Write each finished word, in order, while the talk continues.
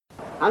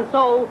And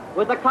so,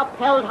 with the cup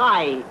held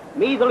high,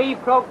 Meath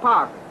leave Croke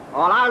Park,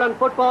 All-Ireland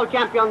football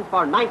champions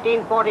for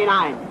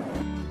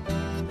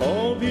 1949.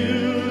 Oh,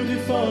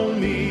 beautiful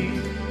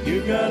Meath,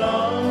 you've got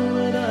all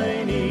that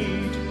I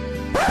need.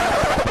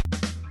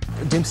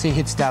 Dempsey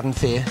hits Darren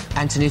Fay.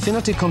 Anthony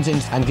Finnerty comes in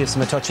and gives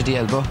him a touch of the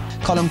elbow.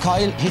 Colm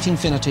Coyle hitting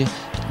Finnerty. They've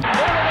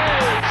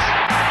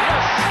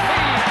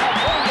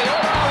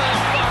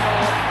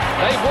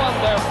won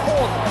their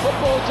fourth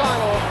football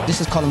title. This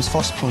is Colm's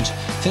first punch.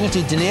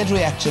 Finnerty delayed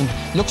reaction,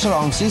 looks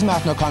around, sees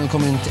Martin O'Connell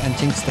coming in and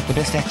thinks that the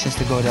best action is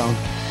to go down.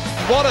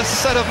 What a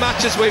set of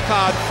matches we've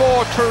had.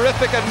 4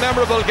 terrific and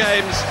memorable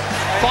games.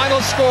 Final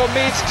score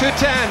Meath 2-10,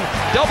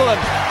 Dublin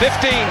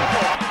 15.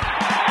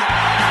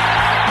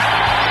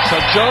 So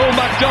Joe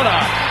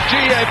McDonough,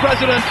 GA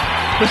President,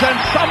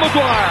 presents Sam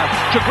Maguire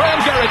to Graham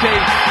Geraghty,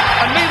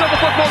 and Meath are the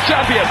football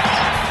champions.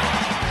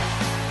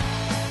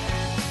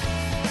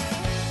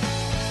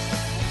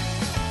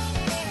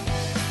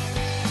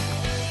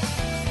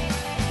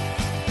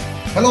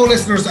 Hello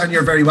listeners, and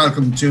you're very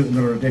welcome to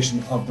another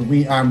edition of the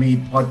We Are Meath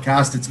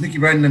podcast. It's Mickey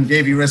Brennan and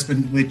Davy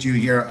Rispin with you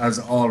here as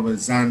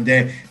always. And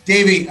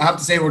Davy, I have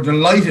to say we're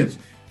delighted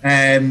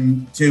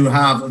to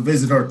have a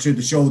visitor to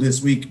the show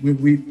this week.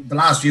 We the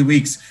last few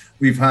weeks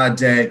we've had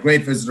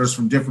great visitors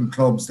from different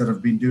clubs that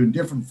have been doing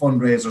different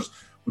fundraisers.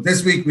 But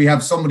this week we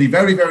have somebody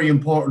very, very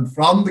important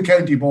from the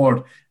county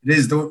board. It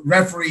is the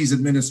referees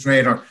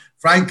administrator,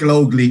 Frank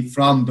Gallogly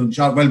from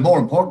Dunshaughlin. Well, more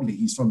importantly,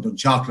 he's from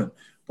Dunshaughlin.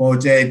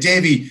 But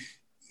Davy,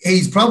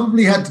 he's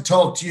probably had to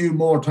talk to you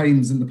more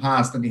times in the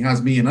past than he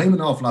has me, and I'm an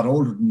awful lot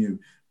older than you.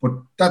 But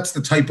that's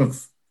the type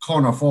of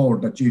corner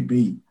forward that you'd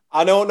be.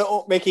 I know,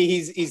 no, Mickey.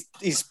 He's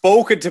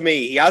spoken to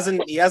me. He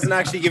hasn't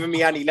actually given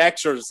me any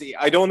lectures.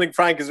 I don't think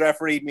Frank has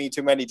refereed me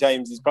too many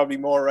times. He's probably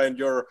more around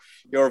your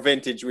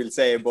vintage, we'll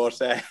say. But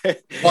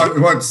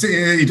what?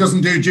 He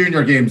doesn't do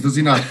junior games, does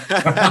he not?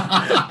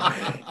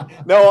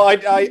 No,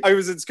 I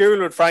was in school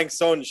with Frank's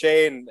son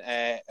Shane,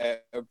 a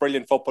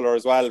brilliant footballer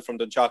as well from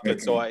Dunshaughlin.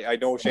 So I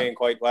know Shane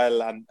quite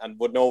well and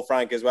would know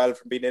Frank as well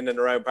from being in and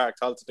around Park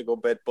Talton a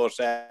good bit. But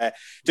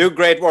do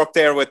great work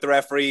there with the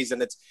referees,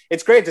 and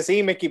it's great to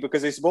see, Mickey,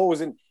 because I suppose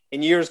in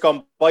years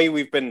gone by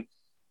we've been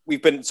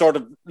sort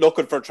of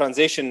looking for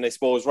transition, I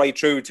suppose, right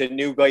through to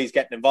new guys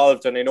getting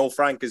involved. And I know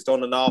Frank has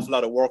done an awful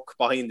lot of work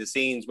behind the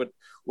scenes with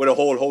a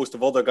whole host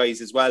of other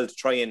guys as well to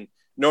try and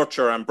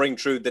nurture and bring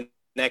through the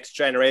next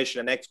generation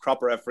and next crop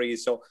of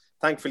referees. So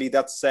thankfully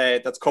that's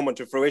coming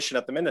to fruition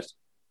at the minute.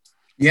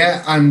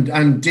 Yeah,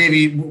 and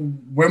Davey,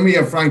 when we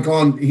have Frank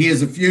on, he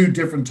has a few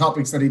different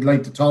topics that he'd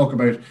like to talk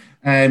about.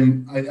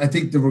 I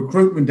think the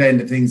recruitment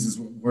end of things is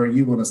where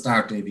you want to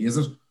start, Davey, is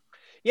it?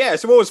 Yeah, I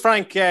suppose,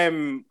 Frank,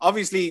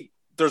 obviously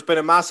there's been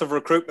a massive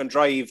recruitment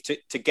drive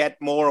to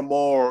get more and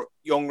more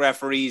young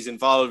referees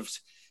involved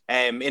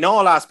in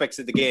all aspects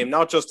of the game,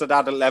 not just at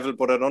adult level,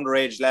 but at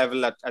underage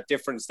level at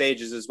different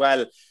stages as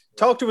well.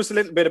 Talk to us a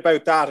little bit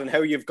about that and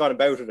how you've gone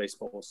about it, I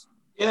suppose.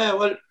 Yeah,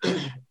 well,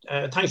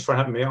 thanks for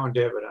having me on,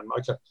 David and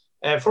Michael.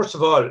 First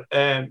of all,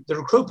 the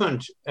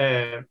recruitment,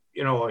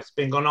 it's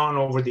been going on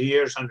over the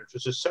years, and it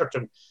was a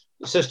certain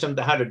system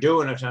that had to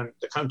do in it, and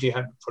the county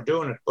had for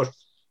doing it. But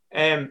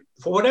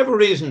for whatever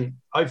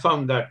reason, I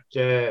found that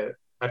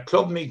at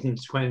club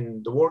meetings,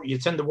 when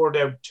you'd send the word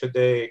out to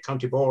the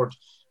county board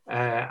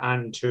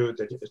and to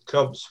the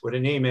clubs with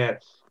an email,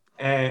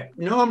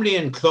 normally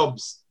in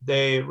clubs,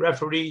 the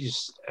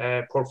referees'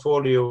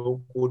 portfolio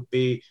would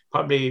be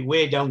probably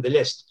way down the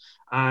list.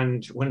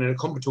 And when it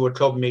comes to a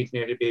club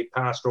meeting, it'd be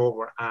passed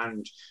over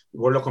and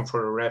we're looking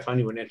for a ref,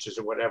 anyone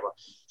interested or whatever.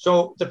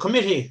 So the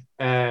committee,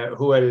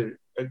 who will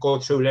go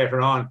through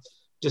later on,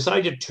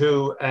 decided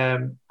to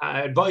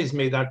advise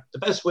me that the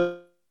best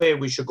way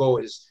we should go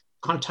is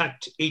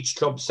contact each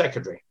club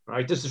secretary,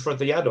 right? This is for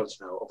the adults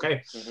now,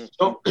 okay? Mm-hmm.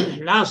 So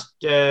last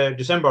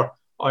December,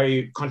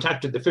 I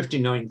contacted the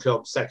 59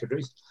 club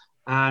secretaries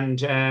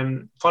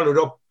and followed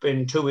up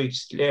in 2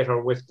 weeks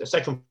later with the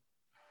second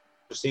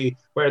to see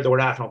where they were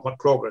at and what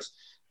progress.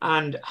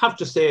 And have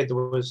to say there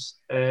was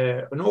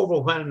an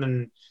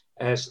overwhelming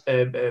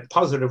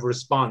positive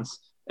response.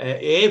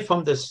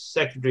 From the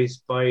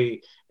secretaries by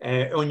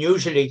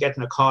unusually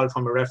getting a call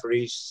from a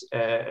referees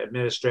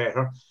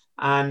administrator,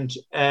 and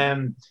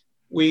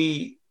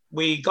we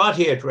got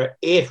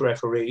eight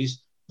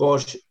referees,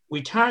 but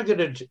we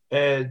targeted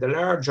the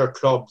larger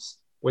clubs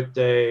with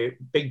the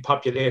big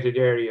populated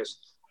areas,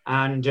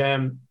 and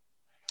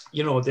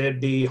they'd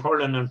be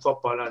hurling and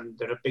football, and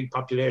they're a big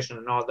population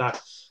and all that,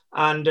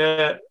 and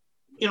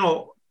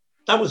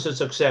that was a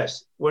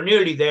success. We're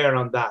nearly there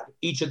on that.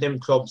 Each of them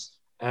clubs,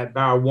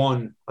 bar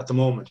one at the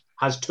moment,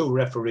 has 2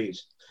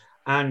 referees.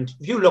 And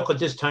if you look at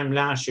this time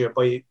last year,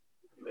 by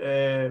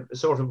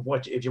sort of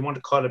what, if you want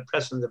to call it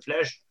pressing the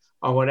flesh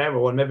or whatever,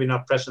 well, maybe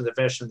not pressing the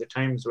flesh in the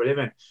times we live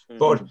in,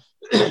 but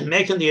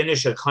making the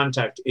initial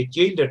contact, it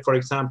yielded, for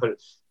example,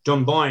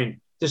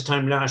 Dunboyne, this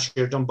time last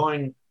year,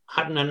 Dunboyne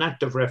hadn't an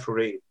active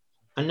referee,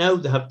 and now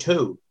they have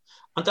 2.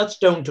 And that's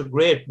down to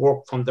great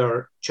work from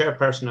their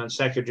chairperson and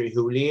secretary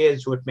who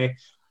liaise with me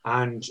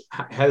and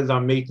held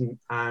our meeting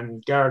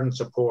and garden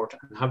support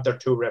and have their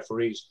 2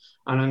 referees,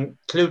 and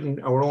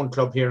including our own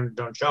club here in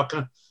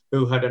Dunshaughlin,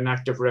 who had an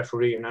active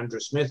referee in Andrew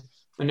Smith,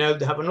 and now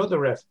they have another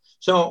ref.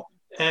 So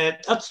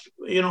that's,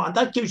 and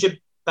that gives you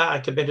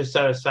back a bit of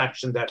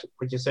satisfaction that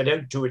what you set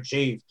out to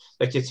achieve,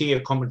 that you see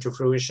it coming to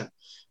fruition.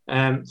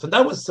 So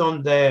that was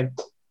on the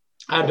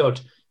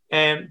adult.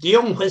 The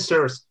young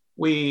whistlers,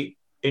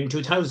 in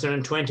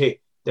 2020,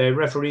 the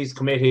referees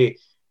committee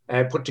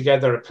put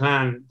together a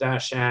plan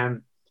that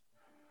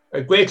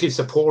greatly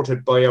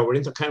supported by our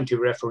inter-county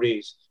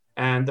referees.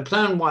 And the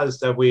plan was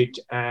that we'd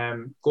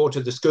go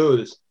to the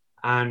schools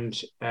and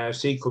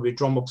see could we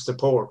drum up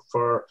support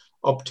for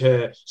up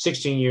to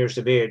 16 years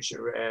of age,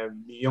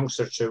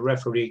 youngsters to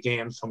referee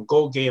games, from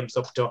go games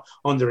up to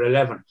under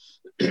 11.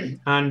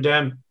 And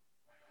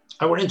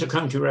our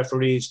inter-county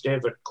referees,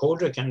 David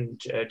Coldrick and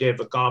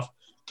David Goff,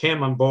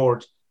 came on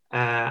board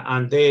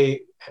and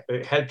they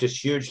helped us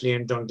hugely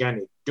in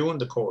Dunganny doing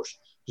the course.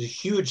 It was a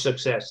huge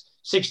success.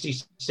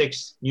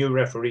 66 new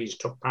referees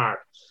took part.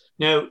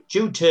 Now,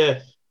 due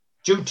to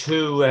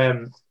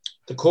the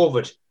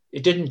COVID,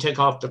 it didn't take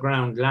off the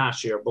ground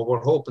last year, but we're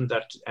hoping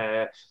that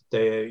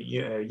the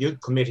youth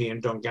committee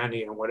in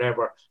Dunganny and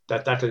whatever,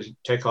 that'll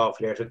take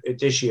off later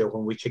this year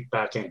when we kick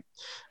back in.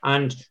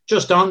 And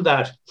just on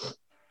that,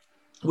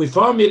 we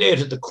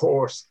formulated the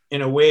course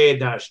in a way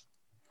that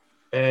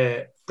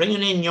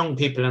bringing in young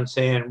people and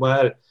saying,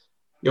 well,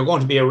 you're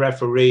going to be a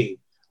referee.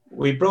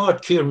 We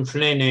brought Kieran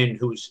Flynn in,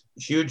 who's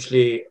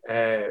hugely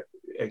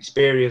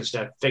experienced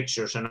at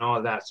fixtures and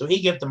all that. So he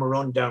gave them a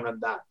rundown on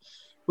that.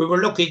 We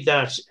were lucky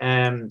that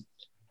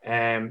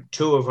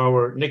 2 of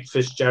our Nick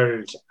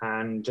Fitzgerald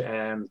and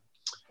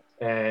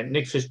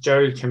Nick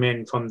Fitzgerald came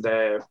in from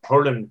the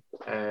hurling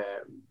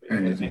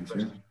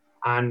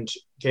and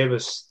gave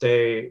us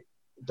the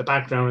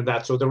background of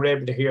that, so they were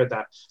able to hear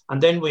that.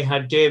 And then we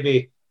had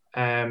David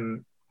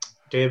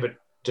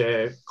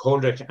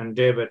Coldrick and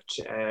David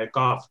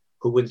Goff,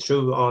 who went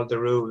through all the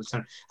rules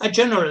and a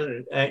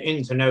general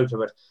ins and out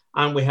of it.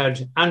 And we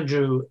had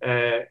Andrew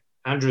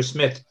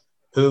Smith,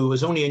 who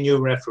was only a new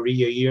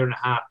referee a year and a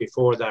half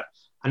before that.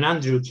 And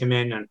Andrew came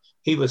in and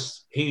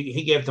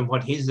he gave them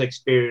what his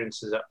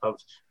experiences of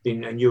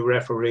being a new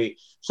referee.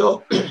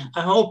 So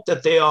I hope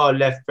that they all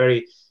left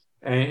very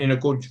in a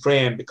good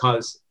frame,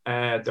 because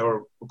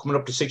they're coming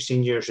up to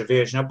 16 years of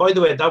age. Now, by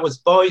the way, that was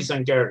boys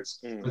and girls.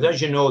 Because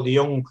as you know, the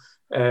young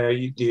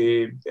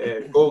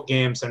go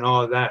games and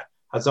all that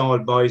has all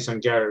boys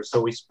and girls.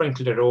 So we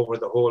sprinkled it over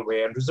the whole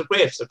way, and it was a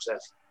great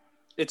success.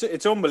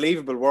 It's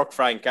unbelievable work,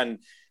 Frank. And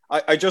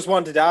I just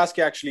wanted to ask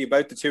you actually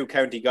about the 2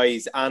 county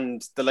guys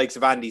and the likes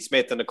of Andy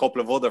Smith and a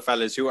couple of other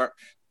fellas who are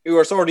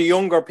sort of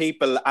younger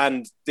people,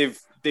 and they've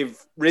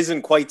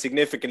risen quite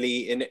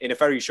significantly in a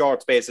very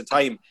short space of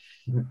time.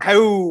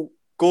 How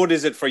good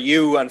is it for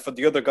you and for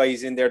the other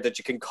guys in there that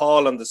you can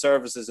call on the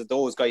services of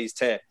those guys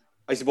to,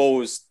 I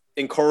suppose,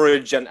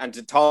 encourage and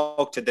to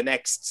talk to the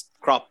next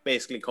crop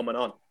basically coming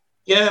on?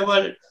 Yeah,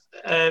 well,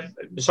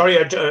 sorry,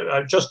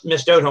 I just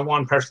missed out on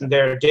one person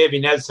there. Davy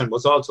Nelson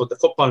was also the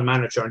football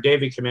manager, and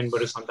Davy came in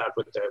with us on that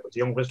with the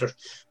young whistlers.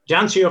 To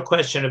answer your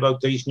question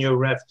about these new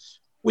refs,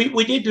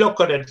 we did look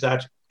at it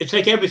that it's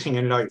like everything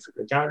in life,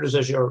 regardless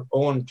of your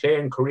own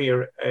playing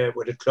career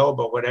with a club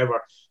or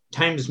whatever,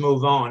 times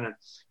move on. And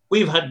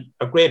we've had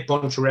a great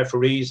bunch of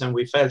referees, and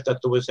we felt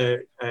that there was a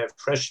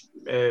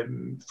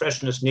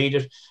freshness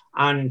needed,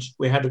 and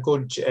we had a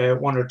good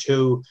 1 or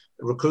 2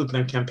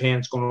 recruitment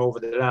campaigns going over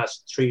the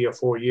last 3 or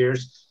 4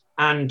 years,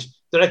 and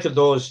the like of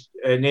those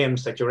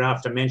names that you're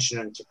after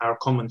mentioning are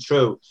coming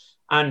through.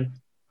 And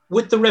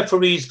with the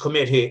referees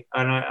committee,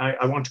 and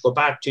I want to go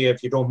back to you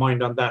if you don't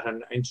mind on that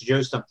and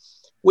introduce them.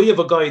 We have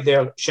a guy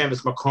there,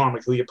 Seamus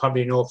McCormick, who you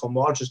probably know from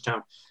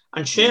Walterstown,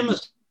 and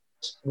Seamus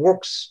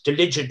works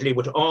diligently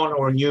with all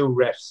our new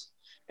refs,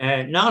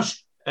 not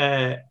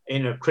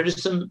in a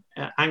criticism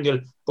angle,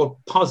 but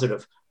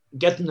positive,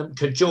 getting them,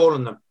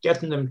 cajoling them,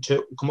 getting them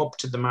to come up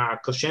to the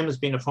mark, because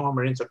Seamus, being a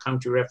former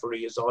inter-county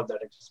referee, has all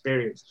that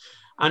experience.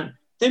 And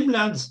them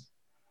lads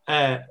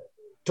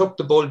took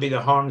the bull by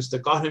the horns, they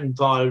got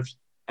involved.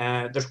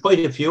 There's quite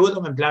a few of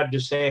them, I'm glad to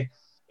say,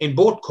 in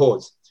both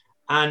codes.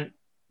 And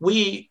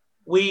we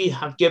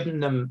have given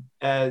them,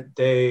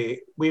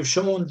 we've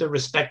shown the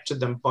respect to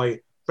them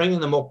by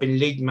bringing them up in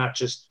league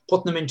matches,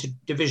 putting them into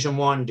Division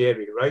 1,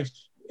 Davy, right?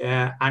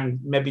 And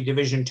maybe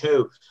Division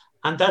 2.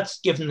 And that's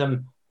given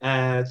them,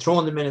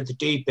 throwing them in at the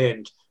deep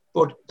end.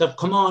 But they've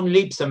come on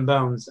leaps and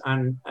bounds,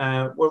 and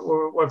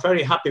we're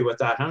very happy with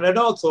that. And I'd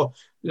also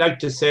like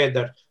to say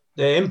that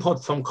the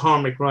input from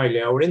Cormac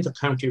Riley, our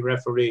inter-county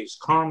referees,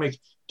 Cormac,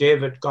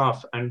 David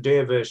Goff and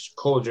David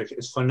Coldrick,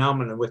 is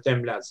phenomenal with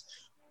them lads.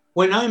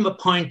 When I'm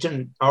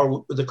appointing,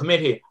 or the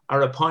committee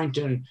are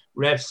appointing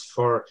refs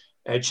for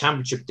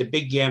championship, the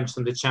big games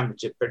from the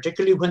championship,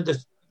 particularly when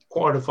the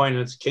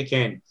quarterfinals kick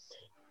in,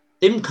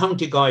 them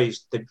county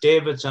guys, the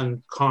Davids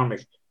and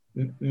Cormac,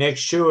 make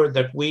sure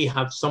that we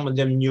have some of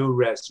them new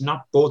refs,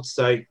 not both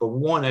sides, but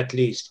one at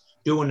least,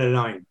 doing a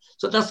line.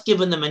 So that's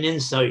given them an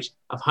insight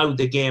of how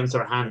the games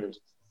are handled.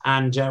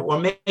 And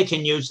we're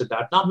making use of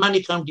that. Not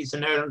many counties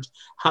in Ireland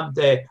have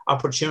the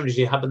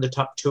opportunity of having the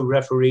top 2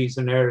 referees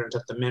in Ireland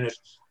at the minute.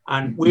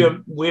 And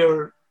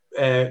we're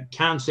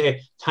can't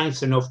say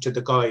thanks enough to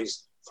the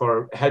guys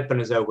for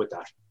helping us out with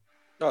that.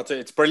 No,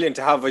 it's brilliant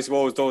to have, I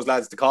suppose, those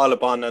lads to call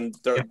upon, and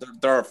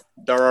they're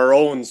our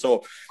own.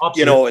 So,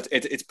 Absolutely.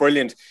 it's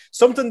brilliant.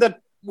 Something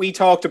that we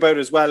talked about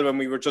as well when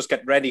we were just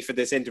getting ready for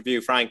this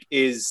interview, Frank,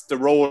 is the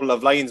role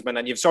of linesmen,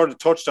 and you've sort of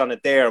touched on it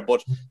there,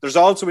 but there's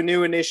also a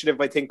new initiative,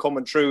 I think,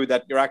 coming through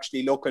that you're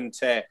actually looking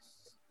to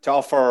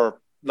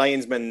offer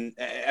linesmen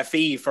a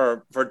fee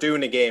for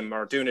doing a game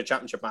or doing a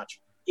championship match.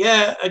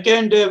 Yeah,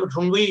 again, David,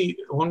 when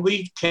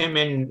we came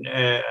in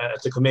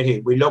as a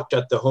committee, we looked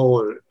at the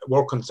whole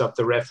workings of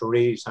the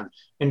referees, and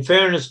in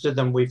fairness to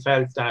them, we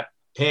felt that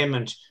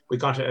payment, we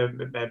got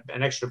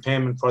an extra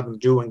payment for them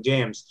doing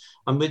games,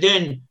 and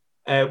within.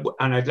 And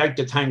I'd like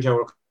to thank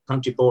our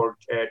county board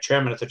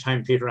chairman at the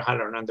time, Peter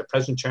Halloran, and the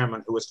present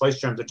chairman, who was vice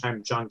chairman at the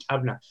time, John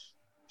Kavanagh.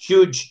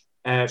 Huge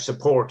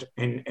support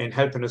in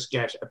helping us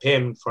get a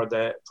payment for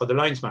the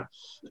linesman.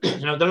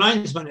 Now, the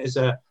linesman is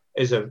a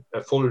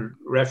full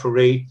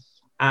referee,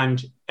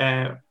 and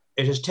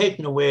it has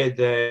taken away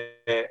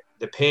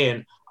the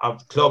pain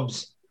of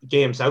clubs,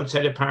 games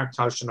outside of Park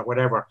Tolston or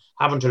whatever,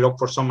 having to look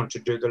for someone to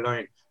do the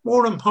line.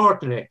 More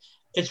importantly,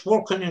 it's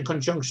working in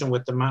conjunction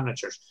with the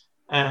managers.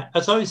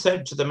 As I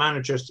said to the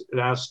managers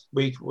last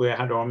week, we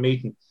had our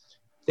meeting,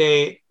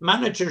 the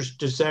managers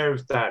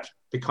deserve that,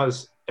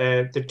 because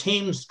the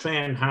teams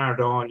train hard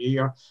all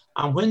year.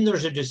 And when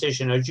there's a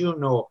decision, as you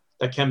know,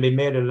 that can be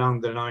made along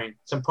the line,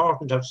 it's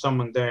important to have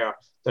someone there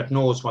that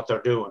knows what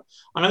they're doing.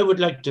 And I would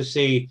like to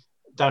see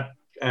that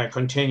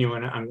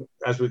continuing, and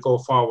as we go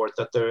forward,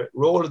 that the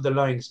role of the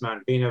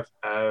linesman, being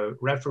a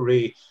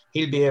referee,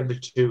 he'll be able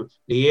to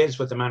liaise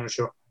with the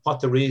manager, what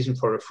the reason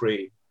for a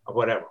free or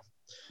whatever.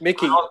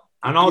 Mickey.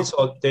 And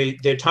also, they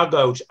tug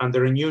out and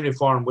they're in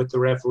uniform with the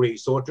referee,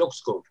 so it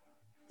looks good.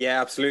 Yeah,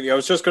 absolutely. I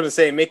was just going to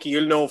say, Mickey,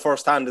 you'll know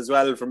firsthand as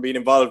well from being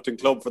involved in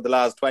club for the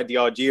last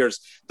 20-odd years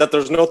that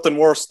there's nothing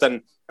worse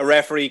than a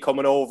referee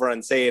coming over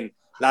and saying,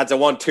 lads, I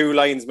want 2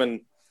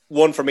 linesmen,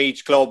 1 from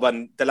each club,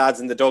 and the lads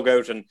in the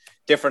dugout and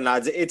different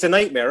lads. It's a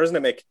nightmare, isn't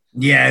it, Mick?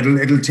 Yeah,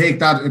 it'll take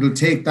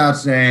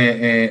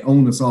that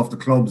onus off the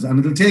clubs, and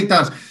it'll take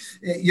that.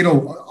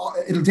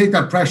 It'll take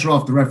that pressure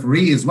off the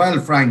referee as well,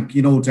 Frank,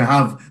 to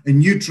have a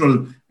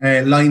neutral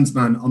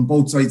linesman on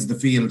both sides of the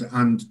field.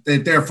 And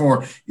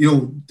therefore,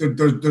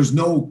 there's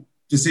no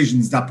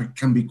decisions that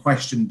can be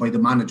questioned by the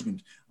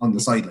management on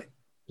the sideline.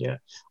 Yeah.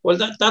 Well,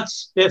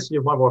 that's basically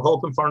what we're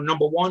hoping for.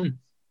 Number one,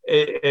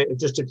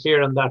 just to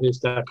clear on that,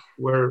 is that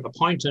we're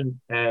appointing,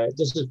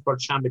 this is for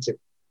championship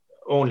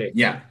only.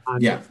 Yeah.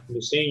 And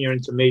the senior,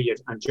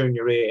 intermediate and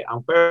junior A,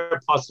 and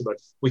where possible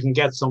we can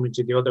get some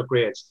into the other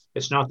grades.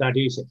 It's not that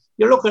easy.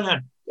 You're looking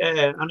at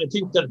and I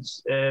think that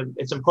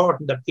it's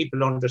important that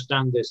people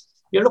understand this.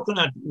 You're looking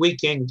at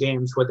weekend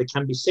games where there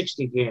can be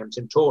 60 games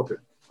in total,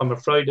 from a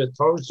Friday,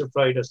 Thursday,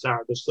 Friday,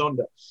 Saturday,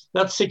 Sunday.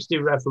 That's 60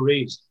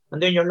 referees.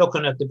 And then you're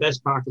looking at the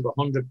best part of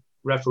 100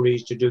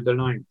 referees to do the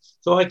line.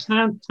 So I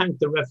can't thank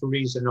the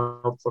referees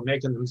enough for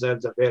making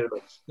themselves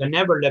available. They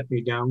never let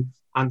me down,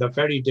 and they're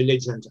very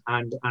diligent,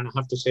 and I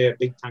have to say a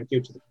big thank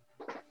you to them.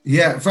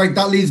 Yeah, Frank,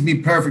 that leads me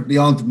perfectly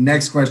on to the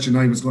next question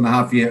I was going to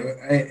have for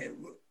you.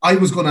 I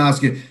was going to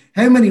ask you,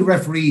 how many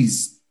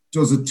referees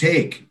does it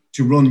take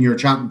to run your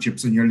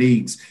championships and your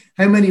leagues?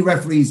 How many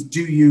referees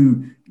do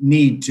you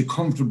need to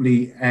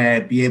comfortably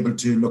be able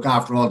to look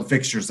after all the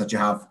fixtures that you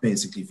have,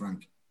 basically,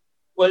 Frank?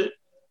 Well,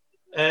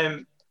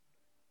 to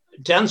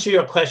answer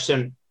your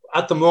question,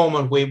 at the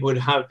moment we would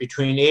have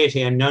between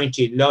 80 and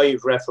 90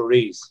 live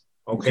referees.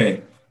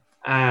 Okay.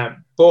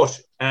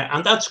 But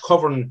that's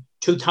covering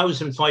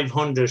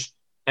 2,500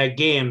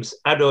 games,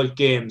 adult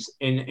games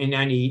in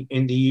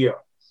the year.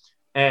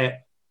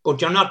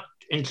 But you're not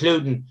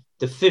including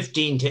the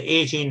 15 to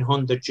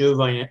 1,800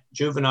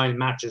 juvenile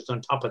matches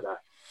on top of that.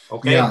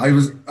 Okay. Yeah,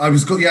 I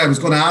was going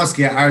to ask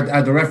you: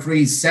 are the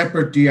referees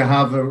separate? Do you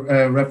have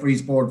a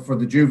referees board for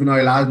the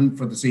juvenile and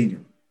for the senior?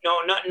 No,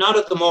 not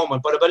at the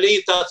moment. But I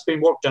believe that's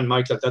been worked on,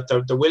 Michael. That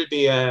there will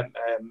be a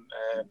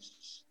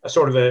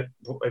sort of a,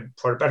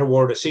 for a better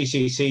word, a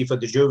CCC for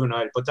the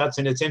juvenile. But that's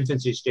in its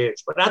infancy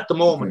stage. But at the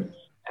moment,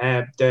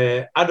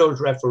 the adult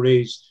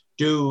referees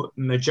do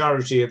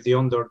majority of the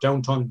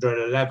down to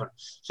under 11.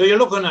 So you're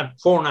looking at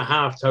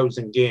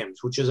 4,500 games,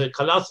 which is a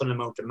colossal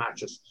amount of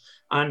matches.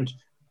 And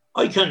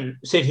I can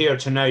sit here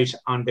tonight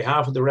on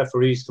behalf of the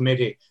referees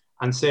committee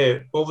and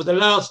say, over the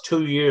last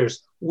 2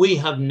 years, we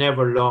have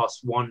never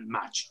lost one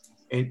match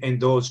in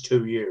those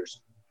 2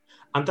 years.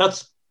 And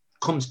that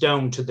comes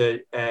down to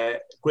the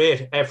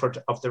great effort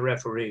of the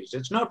referees.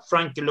 It's not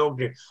Frank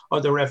Gallogher or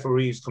the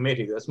referees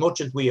committee. As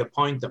much as we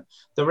appoint them,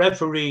 the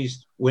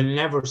referees will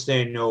never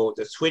say no.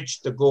 They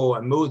switch, they go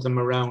and move them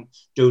around,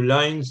 do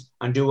lines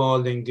and do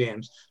all in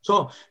games.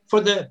 So for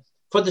the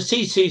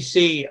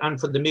CCC and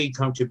for the Meath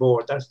County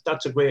Board,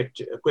 that's a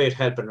great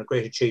help and a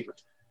great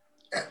achievement.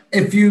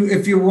 If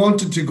you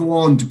wanted to go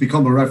on to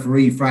become a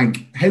referee,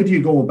 Frank, how do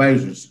you go about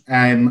it?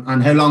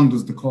 And how long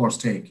does the course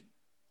take?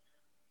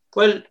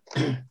 Well,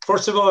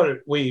 first of all,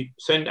 we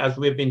send, as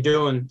we've been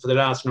doing for the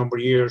last number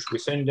of years, we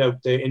send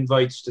out the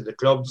invites to the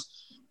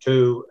clubs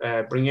to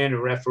bring in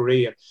a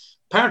referee. And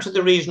part of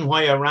the reason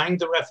why I rang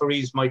the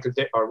referees, Michael,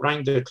 or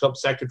rang the club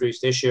secretaries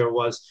this year,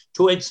 was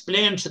to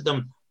explain to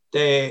them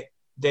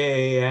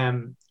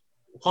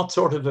what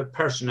sort of a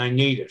person I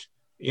needed.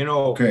 You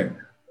know, okay.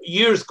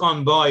 Years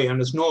gone by,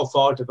 and it's no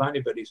fault of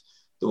anybody's,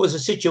 there was a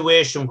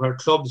situation where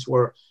clubs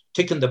were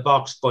ticking the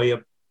box by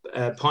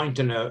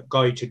appointing a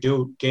guy to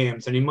do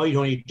games, and he might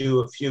only do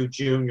a few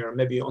junior,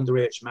 maybe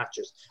underage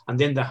matches, and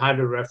then they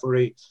had a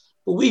referee.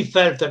 But we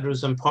felt that it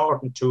was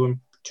important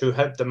to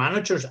help the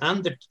managers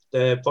and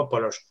the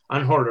footballers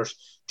and hurlers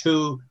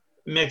to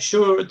make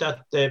sure that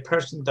the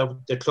person that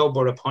the club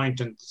were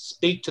appointing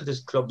speak to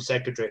this club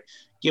secretary,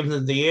 give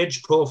them the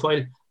age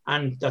profile,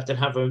 and that they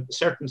have a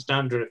certain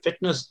standard of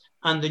fitness,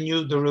 and they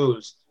knew the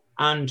rules.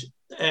 And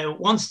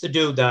once they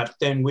do that,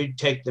 then we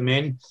take them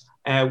in.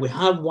 We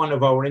have one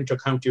of our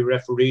inter-county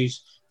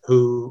referees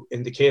who,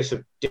 in the case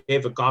of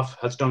David Goff,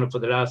 has done it for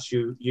the last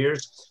few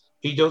years.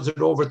 He does it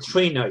over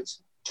 3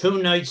 nights,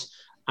 2 nights,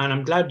 and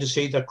I'm glad to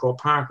see that Croke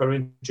Park are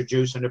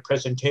introducing a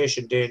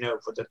presentation day now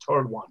for the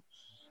 3rd one.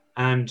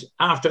 And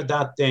after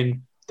that,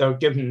 then they're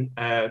given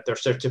their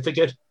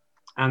certificate,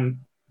 and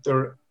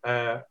they're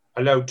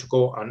allowed to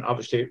go and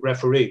obviously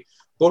referee.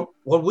 But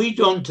what we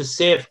done to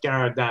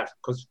safeguard that,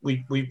 because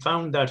we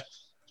found that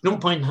there's no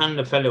point handing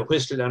a fellow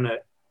whistle on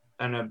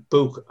a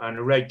book and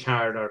a red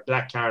card or a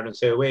black card and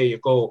say, away you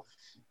go.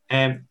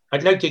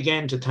 I'd like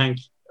again to thank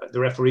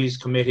the referees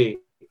committee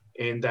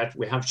in that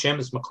we have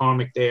Seamus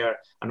McCormick there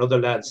and other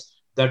lads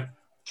that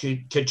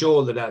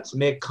cajole the lads,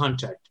 make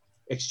contact,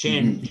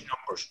 exchange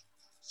numbers,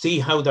 see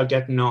how they're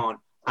getting on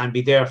and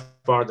be there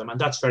for them. And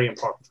that's very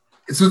important.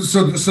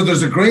 So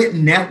there's a great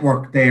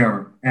network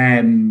there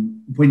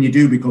when you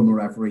do become a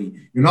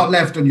referee. You're not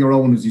left on your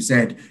own, as you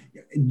said.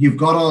 You've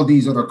got all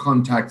these other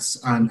contacts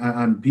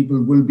and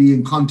people will be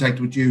in contact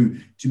with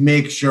you to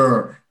make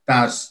sure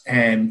that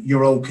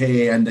you're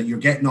okay and that you're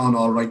getting on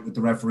all right with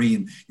the referee.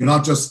 And you're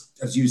not just,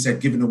 as you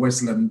said, given a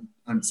whistle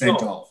and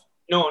sent off.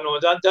 No,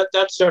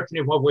 that's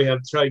certainly what we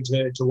have tried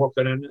to work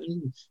on.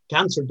 And to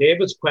answer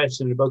David's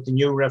question about the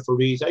new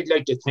referees, I'd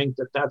like to think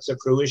that that's a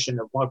fruition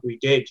of what we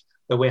did,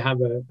 that we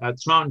have a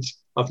tranche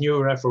of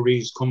new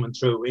referees coming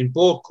through in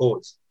both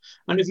codes.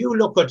 And if you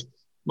look at,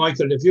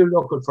 Michael,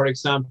 for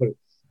example,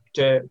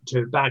 to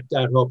back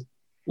that up,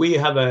 we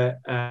have a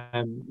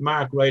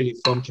Mark Riley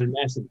from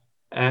Kilmessan,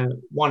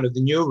 one of the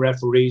new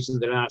referees in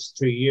the last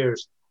 3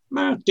 years.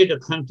 Mark did a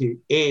county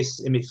ace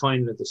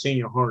semi-final at the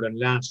senior hurling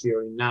last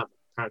year in Navan,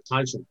 Park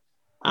Tyson.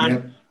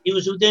 And he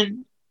was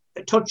within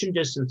a touching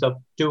distance of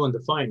doing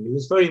the final. He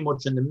was very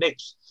much in the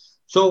mix.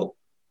 So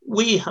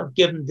we have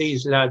given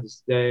these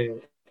lads,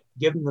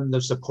 given them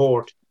the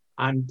support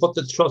and put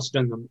the trust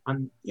in them.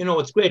 And, you know,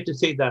 it's great to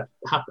see that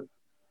happen.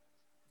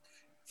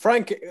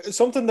 Frank,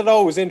 something that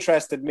always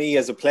interested me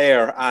as a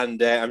player,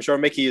 and I'm sure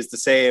Mickey is the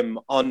same,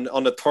 on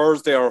a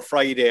Thursday or a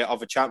Friday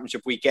of a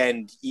championship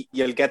weekend,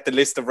 you'll get the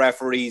list of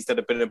referees that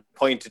have been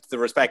appointed to the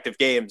respective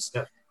games.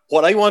 Yeah.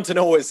 What I want to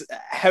know is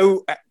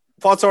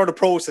what sort of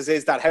process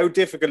is that? How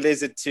difficult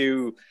is it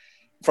to,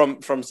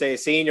 from say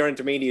senior,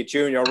 intermediate,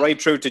 junior,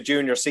 right through to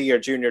junior C or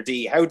junior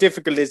D? How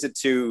difficult is it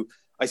to,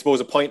 I suppose,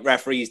 appoint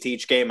referees to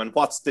each game, and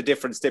what's the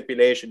different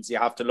stipulations you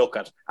have to look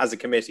at as a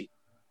committee?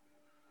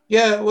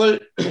 Yeah, well,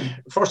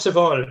 first of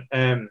all,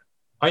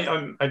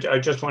 I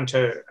just want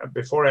to,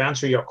 before I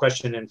answer your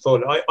question in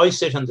full, I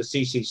sit on the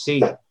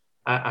CCC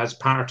as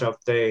part of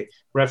the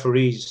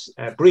referees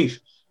brief.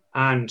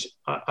 And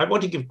I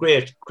want to give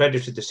great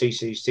credit to the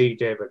CCC,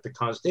 David,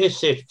 because they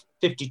sit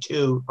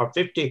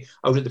 50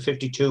 out of the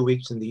 52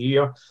 weeks in the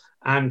year,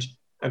 and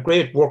a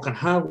great working,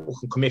 hard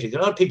working committee that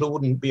a lot of people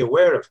wouldn't be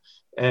aware of,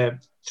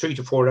 3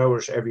 to 4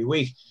 hours every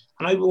week.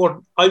 And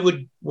I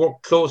would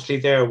work closely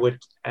there with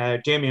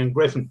Damien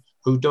Griffin,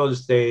 who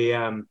does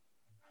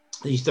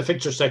he's the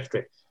fixture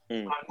secretary.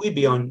 And we'd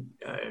be on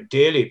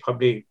daily,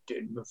 probably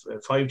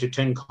 5 to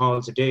 10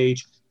 calls a day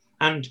each.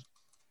 And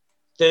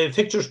the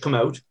fixtures come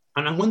out.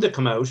 And when they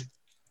come out,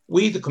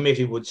 we, the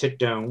committee, would sit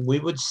down. We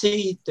would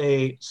see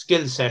the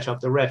skill set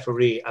of the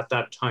referee at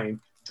that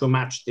time to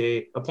match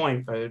the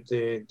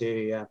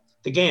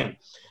game.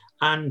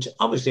 And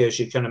obviously, as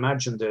you can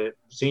imagine, the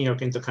senior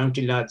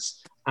inter-county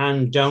lads,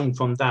 and down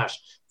from that,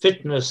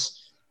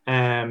 fitness,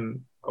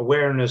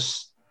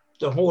 awareness,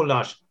 the whole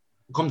lot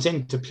comes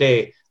into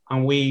play,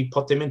 and we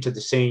put them into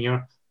the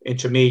senior,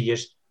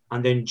 intermediate,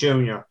 and then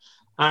junior.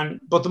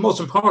 But the most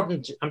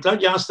important, I'm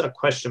glad you asked that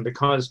question,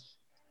 because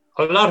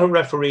a lot of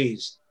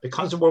referees,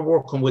 because we're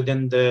working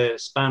within the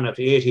span of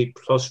 80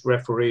 plus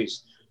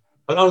referees,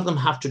 a lot of them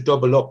have to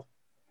double up.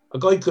 A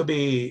guy could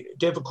be,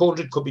 David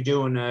Coldred could be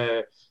doing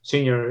a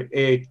senior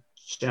A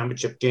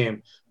championship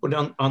game, but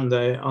on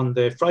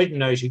the Friday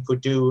night he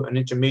could do an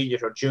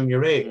intermediate or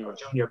junior A or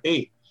junior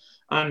B.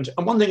 And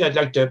one thing I'd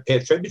like to pay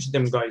tribute to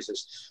them guys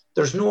is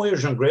there's no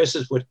airs and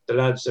graces with the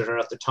lads that are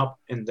at the top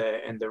in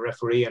the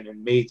referee and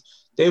in Meath.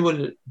 They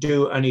will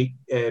do any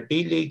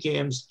B League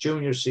games,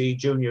 Junior C,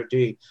 Junior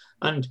D,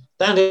 and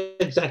that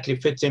exactly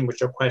fits in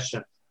with your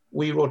question.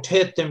 We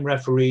rotate them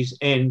referees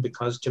in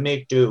because to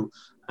make do,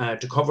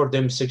 to cover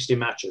them 60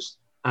 matches.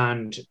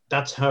 And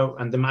that's how,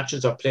 and the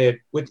matches are played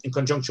in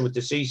conjunction with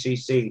the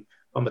CCC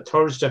from a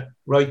Thursday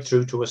right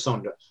through to a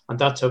Sunday. And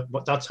that's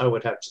how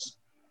it helps us.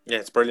 Yeah,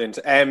 it's brilliant.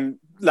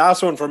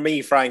 Last one for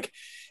me, Frank.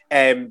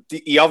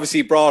 He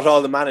obviously brought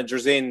all the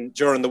managers in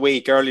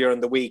earlier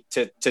in the week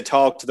to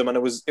talk to them. And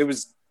it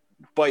was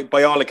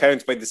by all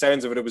accounts, by the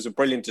sounds of it, it was a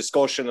brilliant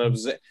discussion.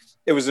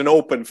 It was an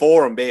open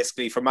forum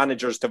basically for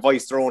managers to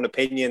voice their own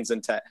opinions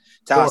and to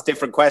ask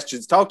different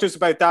questions. Talk to us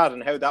about that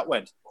and how that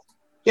went.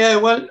 Yeah,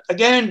 well,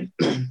 again,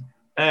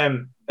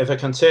 if I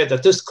can say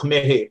that this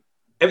committee,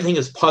 everything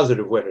is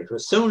positive with it.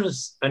 As soon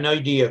as an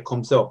idea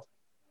comes up,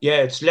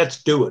 it's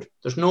let's do it.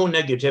 There's no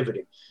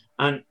negativity.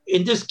 And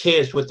in this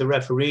case, with the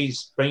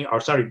referees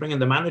bringing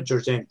the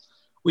managers in,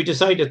 we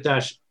decided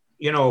that,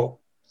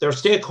 they're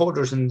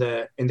stakeholders in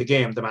the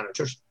game, the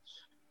managers.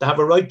 They have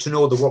a right to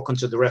know the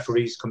workings of the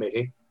referees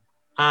committee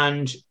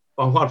and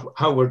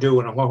how we're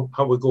doing and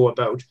how we go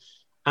about.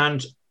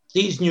 And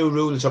these new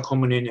rules are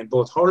coming in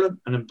both hurling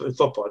and in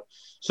football.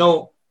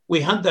 So we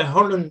had the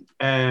hurling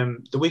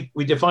the week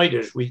we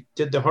divided. We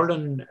did the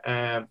hurling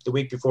the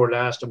week before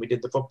last, and we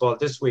did the football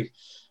this week,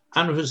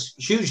 and it was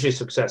hugely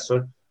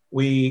successful.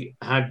 We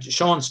had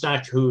Sean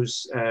Stack,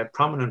 who's a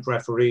prominent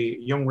referee,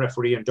 young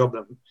referee in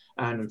Dublin,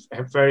 and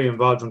very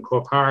involved in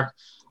Croke Park,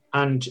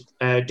 and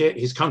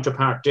his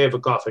counterpart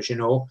David Goff, as you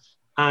know,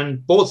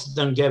 and both of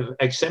them gave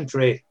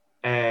exemplary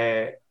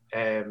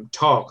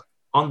talk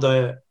on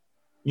the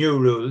new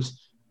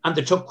rules, and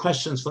they took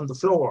questions from the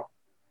floor,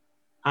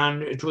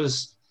 and it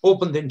was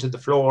opened into the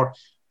floor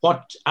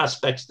what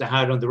aspects they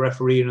had on the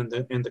referee in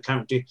the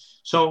county.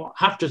 So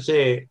I have to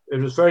say it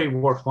was very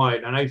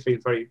worthwhile, and I feel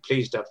very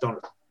pleased to have done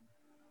it.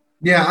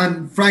 Yeah,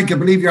 and Frank, I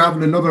believe you're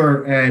having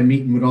another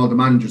meeting with all the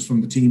managers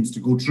from the teams to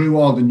go through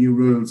all the new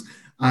rules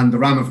and the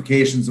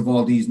ramifications of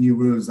all these new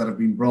rules that have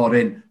been brought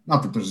in.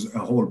 Not that there's a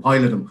whole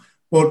pile of them,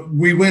 but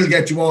we will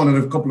get you on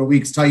in a couple of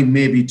weeks' time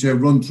maybe to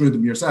run through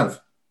them yourself.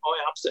 Oh,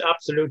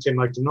 absolutely,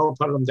 Mike. No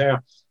problem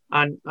there.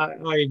 And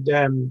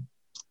if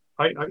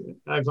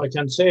I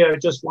can say, I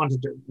just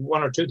wanted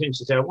one or two things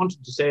to say. I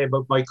wanted to say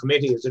about my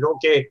committee. Is it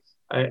okay?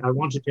 I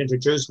wanted to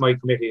introduce my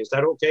committee. Is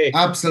that okay?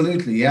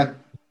 Absolutely, yeah.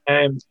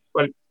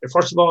 Well,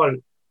 first of all,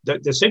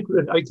 the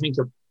secret, I think,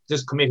 of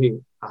this committee,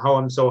 how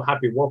I'm so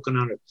happy working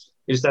on it,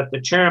 is that the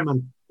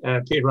chairman,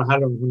 Peter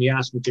O'Halloran, when he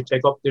asked me to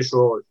take up this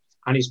role,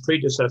 and his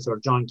predecessor,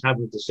 John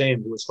Cavan, the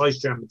same, who was vice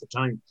chairman at the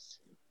time,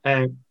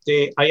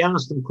 I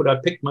asked them, could I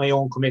pick my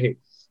own committee?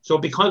 So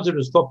because it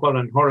was football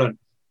and hurling,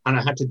 and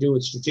I had to do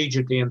it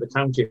strategically in the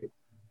county,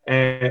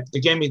 they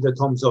gave me the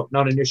thumbs up,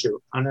 not an issue.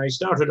 And I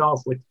started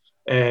off with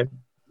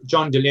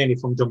John Delaney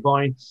from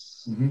Dunboyne,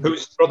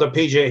 whose brother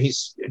PJ,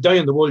 he's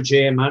dying the wool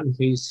J man.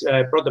 His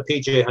brother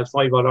PJ has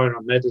 5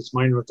 All-Ireland medals,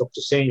 minors up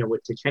to senior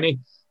with Kilkenny,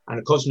 and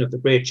a cousin of the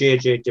great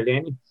JJ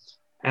Delaney.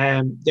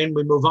 Then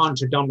we move on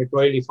to Dominic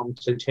Riley from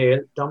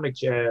Kiltale.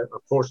 Dominic,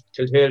 of course,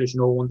 Kiltale, as you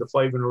know, won the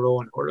 5 in a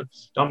row in hurling.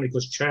 Dominic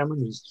was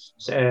chairman. He's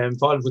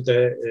involved with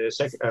the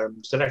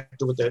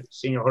selected with the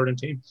senior hurling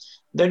team.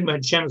 Then we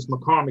had Seamus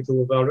McCormick, who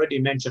we've already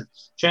mentioned.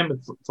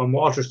 Seamus from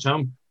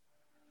Walterstown.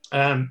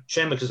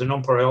 Seamus is an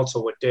umpire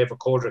also with David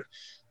Coldrick.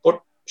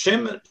 But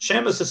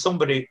Seamus is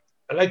somebody,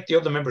 like the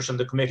other members on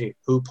the committee,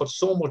 who put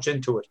so much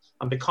into it.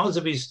 And because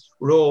of his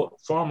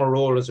former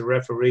role as a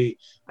referee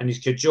and his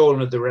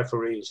cajoling of the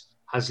referees,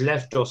 has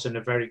left us in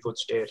a very good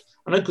state.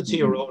 And I could see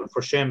a role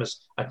for Seamus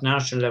at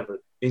national level.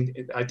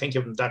 I think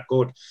of him that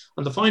good.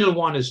 And the final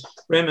one is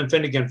Raymond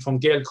Finnegan from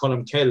Gael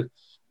Cullen-Kill.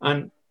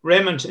 And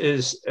Raymond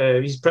is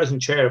he's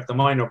present chair of the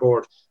minor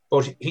board,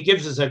 but he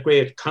gives us a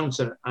great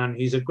counsel, and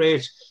he's a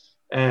great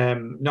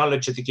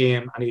knowledge of the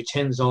game, and he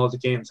attends all the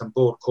games on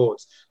both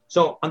codes.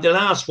 So, and the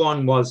last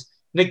one was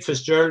Nick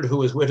Fitzgerald, who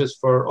was with us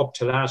for up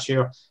to last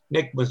year.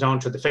 Nick was down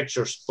to the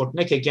fixtures, but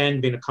Nick, again,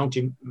 being a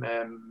county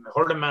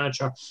hurling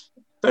manager,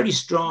 very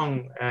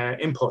strong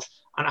input.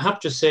 And I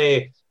have to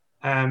say,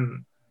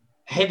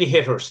 heavy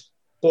hitters,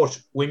 but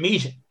we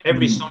meet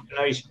every Sunday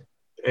night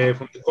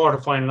from the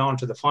quarterfinal on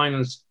to the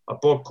finals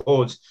of both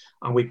codes,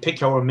 and we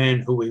pick our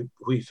men who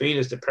we feel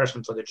is the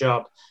person for the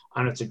job,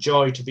 and it's a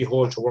joy to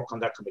behold to work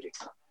on that committee.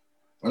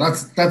 Well,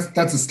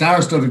 that's a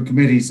star-studded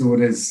committee, so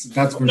it is.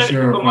 That's for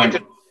sure.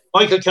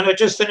 Michael, can I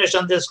just finish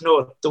on this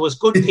note? There was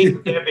good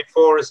people there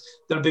before us.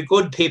 There'll be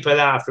good people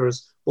after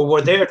us. But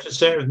we're there to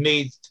serve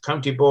Meath, the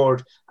county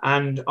board,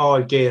 and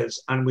all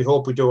Gaels, and we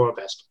hope we do our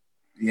best.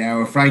 Yeah,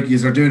 well, Frank,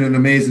 you are doing an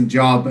amazing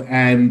job.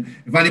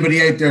 If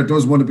anybody out there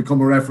does want to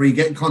become a referee,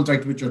 get in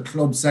contact with your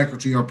club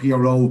secretary or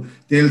PRO.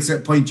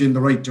 They'll point you in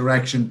the right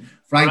direction.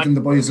 Frank and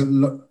the boys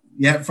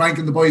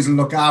will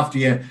look after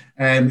you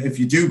if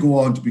you do go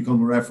on to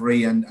become a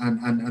referee, and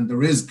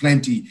there is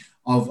plenty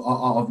of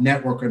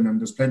networking, and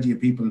there's plenty of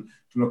people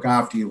to look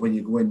after you when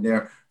you go in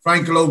there.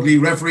 Frank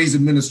Gallogly, referees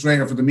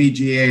administrator for the Meath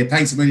GAA.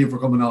 Thanks a million for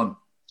coming on.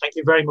 Thank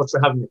you very much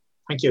for having me.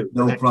 Thank you.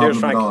 No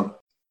problem at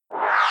all.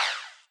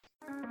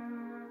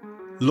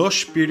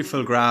 Lush,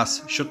 beautiful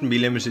grass shouldn't be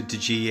limited to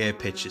GAA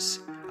pitches.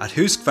 At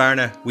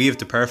Husqvarna, we have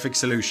the perfect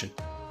solution.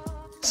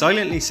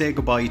 Silently say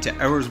goodbye to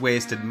hours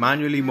wasted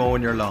manually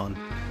mowing your lawn,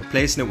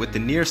 replacing it with the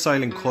near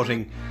silent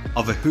cutting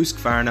of a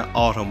Husqvarna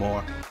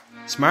Automower.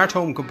 Smart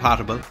home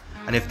compatible,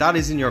 and if that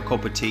isn't your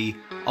cup of tea,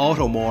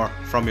 Automower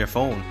from your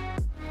phone.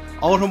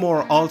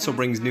 Automower also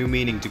brings new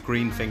meaning to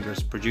green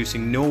fingers,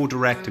 producing no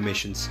direct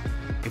emissions.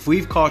 If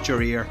we've caught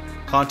your ear,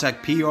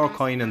 contact PR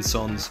Coyne &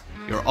 Sons,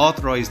 your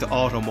authorised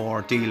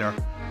Automower dealer,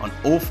 on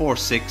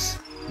 046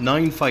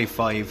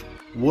 955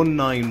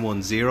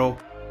 1910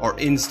 or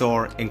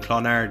in-store in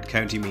Clonard,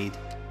 County Meath.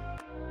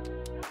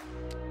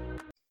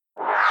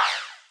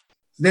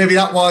 Davey,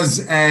 that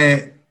was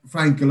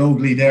Frank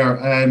Gallogly there.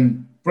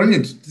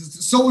 Brilliant.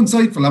 So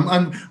insightful.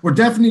 And we're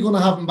definitely going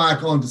to have him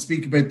back on to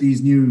speak about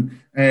these new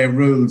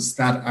rules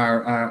that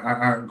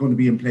are going to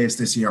be in place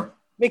this year.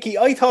 Mickey,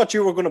 I thought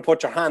you were going to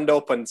put your hand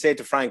up and say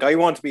to Frank, I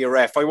want to be a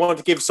ref. I want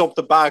to give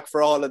something back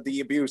for all of the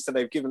abuse that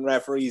I've given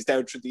referees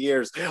down through the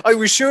years. I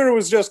was sure it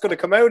was just going to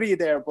come out of you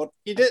there, but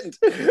you didn't.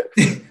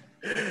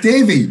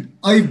 Davey,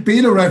 I've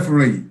been a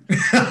referee.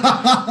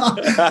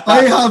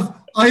 I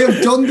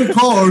have done the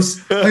course.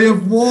 I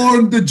have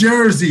worn the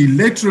jersey,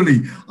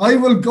 literally. I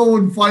will go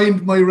and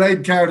find my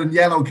red card and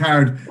yellow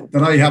card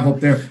that I have up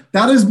there.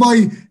 That is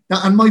my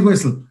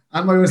whistle.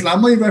 And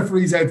my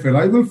referee's outfit.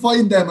 I will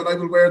find them and I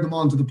will wear them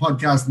onto the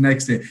podcast the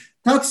next day.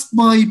 That's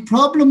my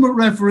problem with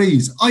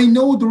referees. I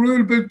know the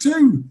rule book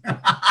too.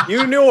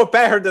 You know it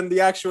better than the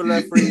actual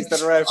referees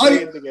that are out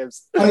playing the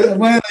games.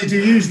 I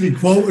do usually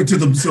quote it to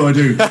them, so I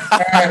do.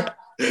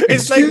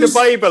 It's like the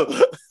Bible.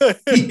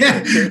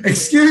 Yeah,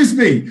 excuse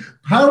me.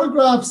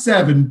 Paragraph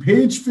 7,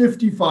 page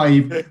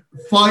 55,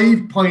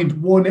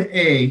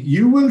 5.1a.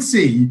 You will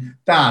see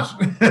that.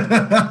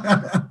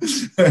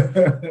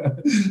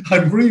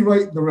 I'm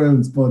rewriting the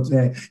rules, but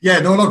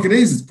it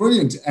is. It's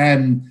brilliant.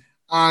 And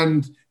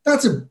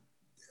that's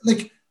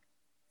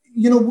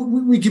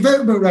we give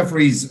out about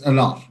referees a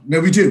lot. Now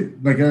we do,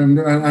 and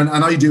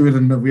I do it,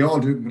 and we all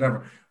do it,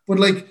 whatever.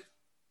 But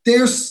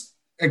there's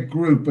a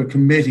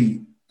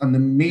committee and the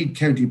Meath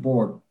County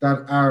Board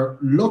that are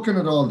looking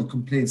at all the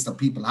complaints that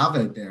people have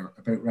out there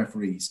about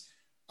referees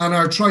and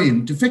are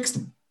trying to fix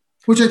them,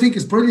 which I think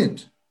is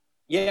brilliant.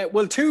 Yeah,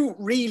 well, two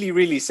really,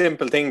 really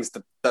simple things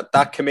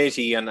that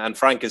committee and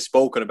Frank has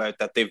spoken about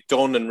that they've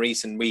done in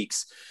recent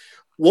weeks.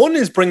 One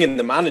is bringing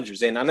the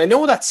managers in. And I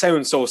know that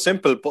sounds so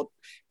simple, but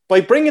by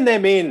bringing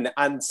them in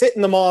and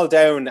sitting them all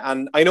down,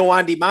 and I know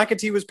Andy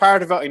McAtee was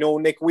part of it. I know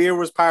Nick Weir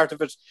was part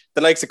of it.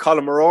 The likes of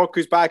Colin O'Rourke,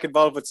 who's back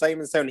involved with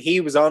Simonstown,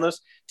 he was on it.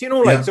 Do you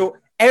know, so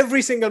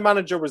every single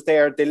manager was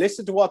there. They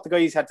listened to what the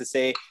guys had to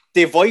say.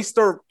 They voiced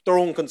their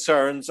own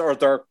concerns or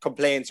their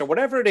complaints or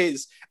whatever it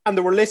is, and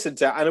they were listened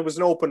to, and it was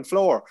an open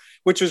floor,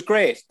 which was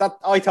great.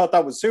 I thought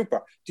that was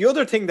super. The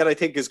other thing that I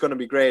think is going to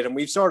be great, and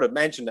we've sort of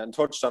mentioned and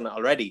touched on it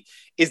already,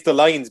 is the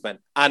linesmen.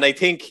 And I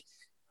think,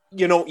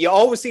 you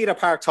always see it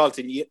at Park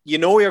Talton. You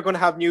know you're going to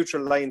have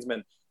neutral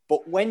linesmen.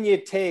 But when you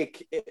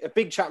take a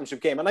big championship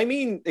game, and I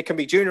mean it can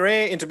be junior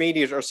A,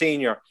 intermediate or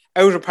senior,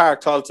 out of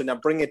Park Talton and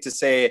bring it to,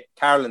 say,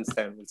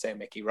 Carlinstown, we'll say,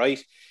 Mickey,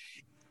 right?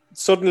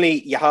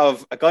 Suddenly you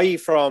have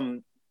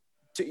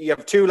you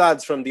have two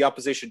lads from the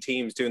opposition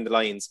teams doing the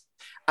lines,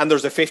 and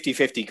there's a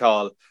 50-50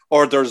 call,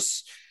 or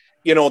there's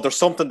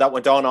something that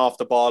went on off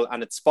the ball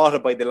and it's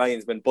spotted by the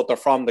linesman, but they're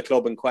from the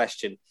club in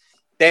question.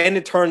 Then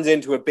it turns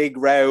into a big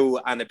row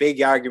and a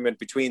big argument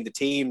between the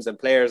teams and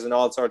players and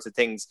all sorts of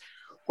things.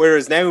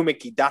 Whereas now,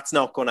 Mickey, that's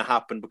not going to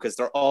happen because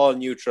they're all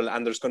neutral,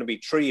 and there's going to be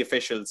 3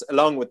 officials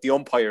along with the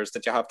umpires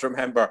that you have to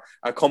remember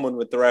are coming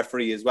with the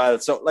referee as well.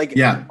 So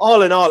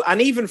all in all,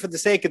 and even for the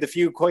sake of the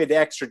few quid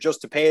extra just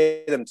to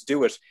pay them to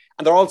do it,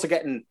 and they're also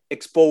getting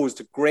exposed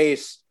to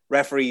great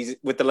referees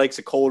with the likes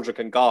of Coldrick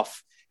and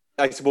Goff,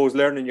 I suppose,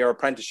 learning your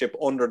apprenticeship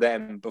under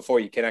them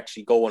before you can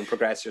actually go and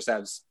progress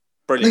yourselves.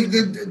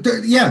 Brilliant.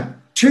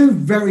 2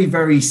 very,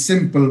 very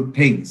simple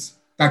things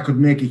that could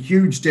make a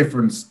huge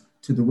difference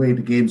to the way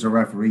the games are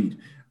refereed.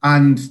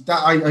 And that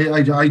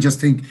I just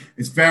think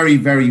it's very,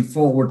 very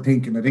forward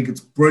thinking. I think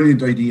it's a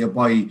brilliant idea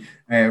by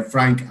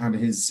Frank and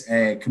his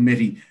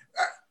committee.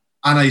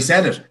 And I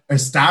said it, a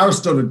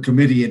star-studded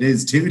committee it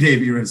is too,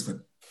 Davy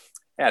Risman.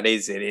 Yeah, it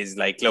is.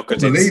 Look at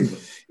it.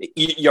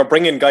 You're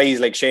bringing guys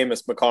like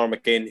Seamus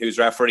McCormick in, who's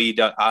refereed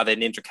at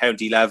an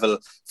inter-county level.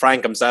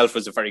 Frank himself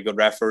was a very good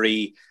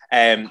referee.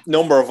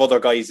 Number of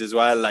other guys as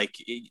well, like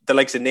the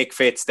likes of Nick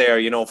Fitz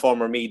there,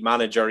 former Meath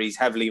manager. He's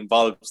heavily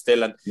involved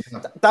still. And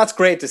that's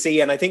great to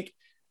see. And I think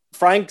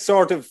Frank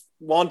sort of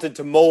wanted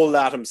to mold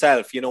that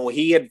himself.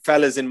 He had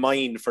fellas in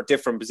mind for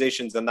different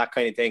positions and that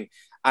kind of thing.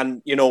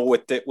 And,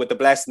 with the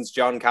blessings,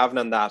 John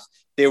Kavanagh and that,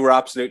 they were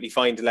absolutely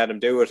fine to let him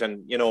do it.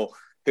 And,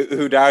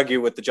 who'd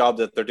argue with the job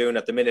that they're doing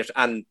at the minute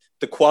and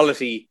the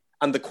quality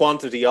and the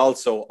quantity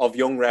also of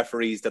young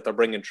referees that they're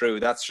bringing through.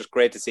 That's just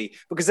great to see.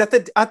 Because at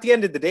the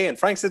end of the day, and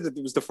Frank said that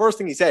it was the first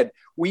thing he said,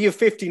 we have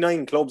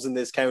 59 clubs in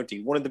this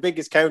county, one of the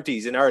biggest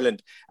counties in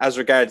Ireland as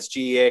regards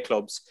GAA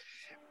clubs.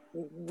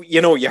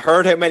 You know, you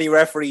heard how many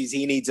referees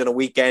he needs on a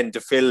weekend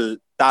to fill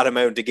that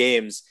amount of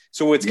games.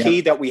 So it's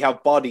key that we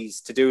have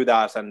bodies to do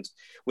that. And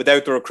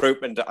without the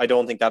recruitment, I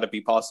don't think that'd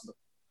be possible.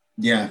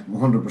 Yeah,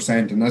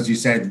 100%. And as you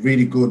said,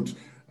 really good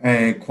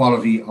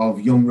quality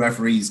of young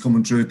referees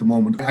coming through at the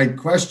moment. I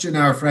question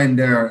our friend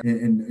there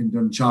in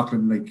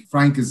Dunshaughlin, like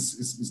Frank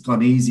has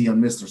gone easy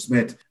on Mr.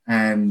 Smith.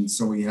 And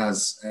so he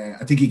has,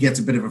 I think he gets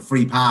a bit of a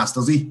free pass,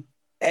 does he?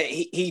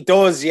 He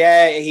does,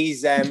 yeah.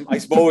 He's, I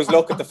suppose,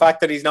 look at the fact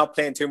that he's not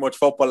playing too much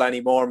football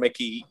anymore,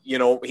 Mickey. You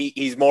know,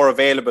 he's more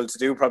available to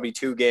do probably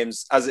 2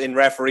 games, as in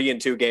refereeing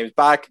 2 games.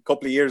 Back a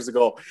couple of years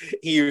ago,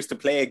 he used to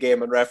play a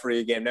game and referee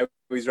a game. Now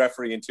he's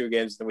refereeing 2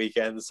 games in the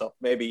weekend, so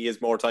maybe he has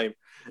more time.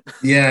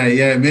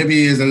 Yeah, maybe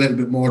he has a little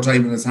bit more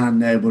time in his hand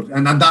now,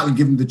 and that will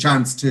give him the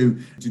chance to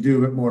do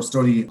a bit more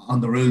study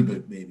on the rule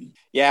book, maybe.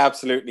 Yeah,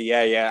 absolutely.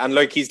 Yeah. And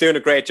like, he's doing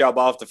a great job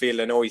off the field.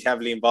 I know he's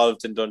heavily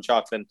involved in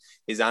Dunshaughlin,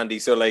 is Andy.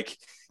 So like,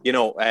 you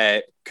know,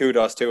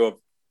 kudos to him.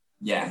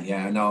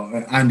 Yeah, no,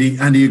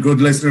 Andy, a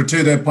good listener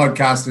to the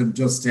podcast, and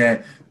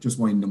just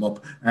winding them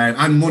up.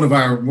 And one of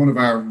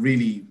our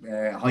really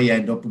high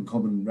end up and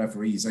coming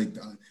referees.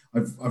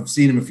 I've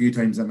seen him a few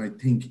times, and I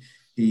think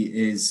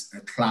he is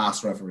a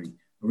class referee.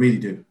 I really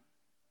do.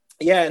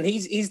 Yeah, and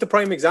he's the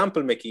prime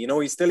example, Mickey. You know,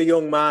 he's still a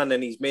young man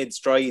and he's made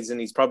strides, and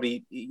he's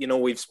probably, you know,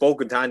 we've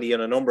spoken to Andy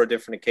on a number of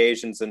different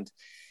occasions, and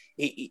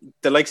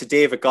the likes of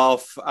David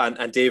Goff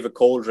and David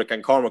Coldrick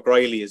and Cormac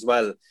Riley as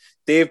well,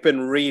 they've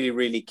been really,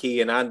 really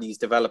key in Andy's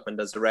development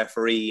as a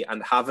referee,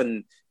 and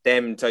having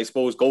them to, I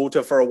suppose, go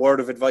to for a word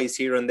of advice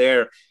here and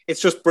there.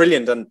 It's just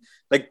brilliant. And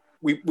like,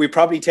 we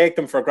probably take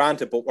them for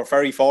granted, but we're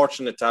very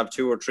fortunate to have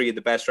 2 or 3 of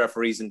the best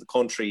referees in the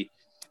country,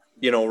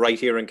 you know, right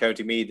here in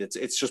County Meath.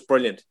 It's just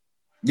brilliant.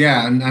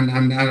 Yeah,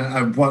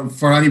 and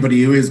for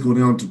anybody who is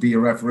going on to be a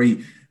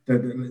referee,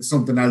 that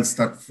something else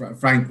that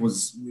Frank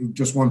was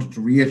just wanted to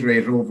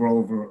reiterate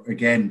over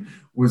again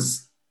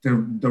was the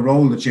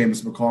role that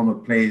Seamus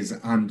McCormack plays,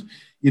 and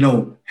you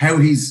know how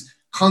he's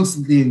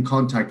constantly in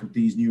contact with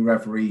these new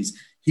referees.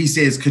 He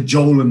says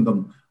cajoling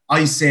them.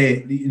 I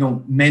say, you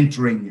know,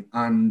 mentoring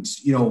and,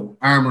 you know,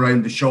 arm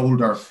around the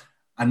shoulder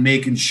and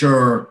making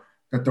sure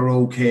that they're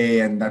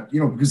okay, and that, you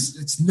know, because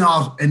it's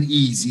not an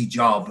easy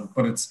job,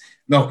 but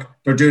look,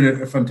 they're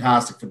doing a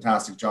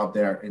fantastic job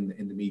there in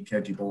the Meath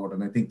County Board.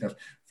 And I think that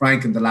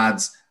Frank and the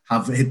lads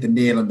have hit the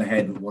nail on the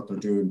head with what they're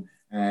doing,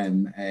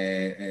 and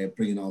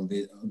bringing all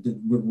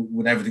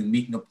with everything,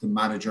 meeting up the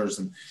managers,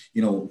 and,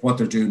 you know, what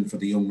they're doing for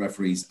the young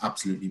referees.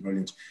 Absolutely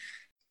brilliant.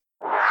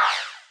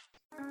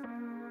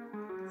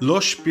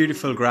 Lush,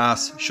 beautiful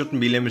grass shouldn't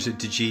be limited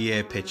to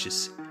GAA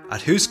pitches. At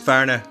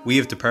Husqvarna, we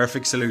have the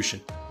perfect solution.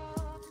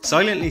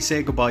 Silently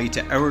say goodbye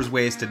to hours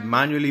wasted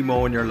manually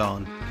mowing your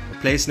lawn,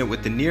 replacing it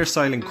with the near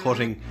silent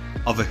cutting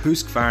of a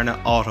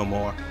Husqvarna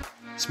Automower.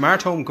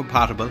 Smart home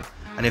compatible,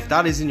 and if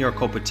that isn't your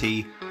cup of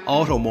tea,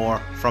 Automower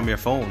from your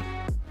phone.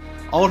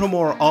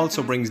 Automower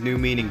also brings new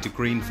meaning to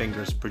green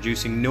fingers,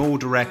 producing no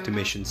direct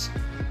emissions.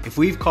 If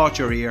we've caught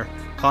your ear,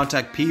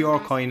 contact PR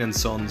Coyne &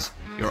 Sons,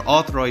 your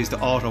authorised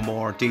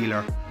Automower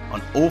dealer, on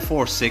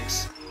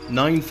 046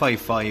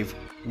 955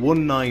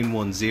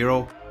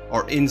 1910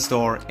 or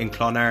in-store in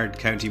Clonard,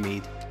 County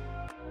Meath.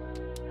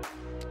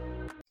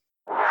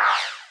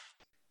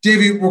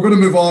 Davey, we're going to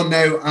move on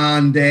now,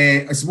 and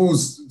I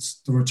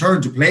suppose the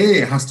return to play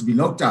has to be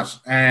looked at.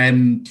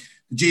 The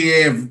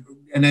GAA have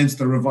announced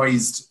the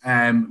revised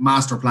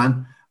master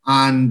plan,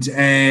 and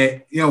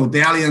you know, the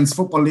Allianz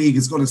Football League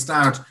is going to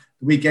start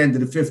the weekend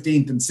of the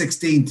 15th and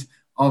 16th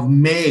of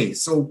May.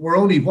 So we're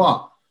only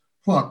 4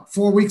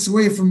 weeks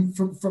away from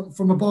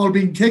a ball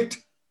being kicked.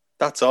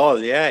 That's all,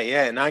 yeah,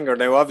 in anger.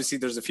 Now, obviously,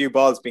 there's a few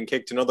balls being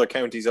kicked in other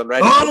counties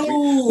already.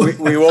 Oh!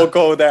 We won't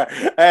go there.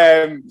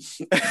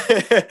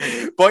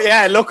 But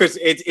yeah, look,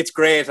 it's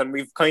great, and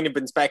we've kind of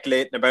been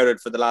speculating about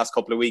it for the last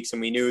couple of weeks,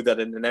 and we knew that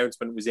an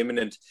announcement was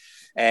imminent.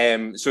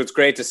 So it's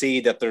great to see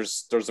that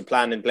there's a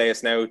plan in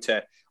place now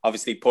to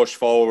obviously push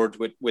forward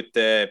with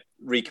the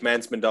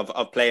recommencement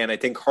of play. And I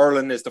think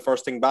hurling is the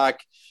first thing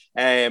back.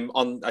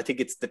 On I think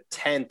it's the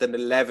 10th and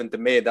 11th of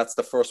May. That's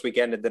the first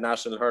weekend of the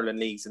National Hurling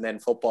Leagues, and then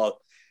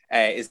football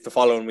is the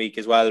following week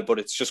as well. But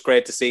it's just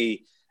great to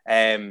see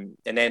an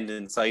end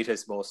in sight, I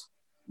suppose.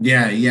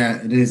 Yeah,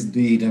 it is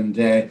indeed. And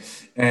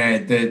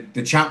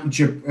the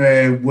championship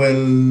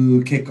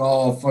will kick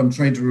off. I'm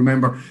trying to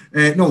remember.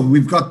 No,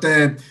 we've got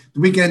the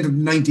weekend of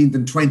the 19th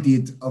and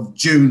 20th of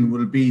June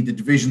will be the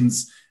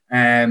divisions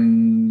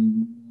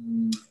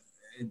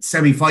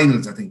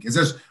semi-finals, I think. Is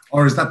it?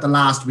 Or is that the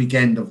last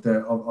weekend of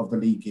the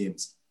league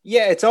games?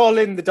 Yeah, it's all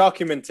in the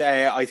document.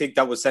 I think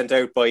that was sent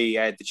out by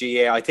the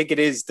GAA. I think it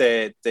is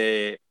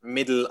the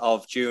middle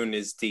of June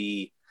is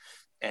the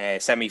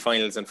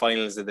semi-finals and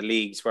finals of the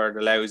leagues where it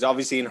allows.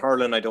 Obviously in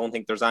hurling, I don't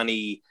think there's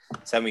any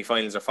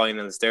semi-finals or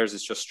finals. Theirs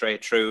is just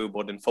straight through.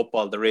 But in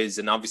football, there is.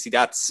 And obviously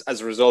that's as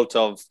a result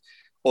of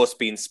us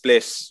being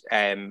split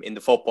in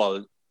the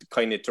football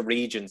kind of to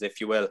regions,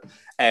 if you will.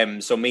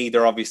 So Meath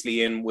are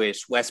obviously in with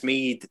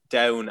Westmeath,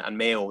 Down and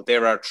Mayo.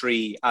 There are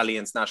 3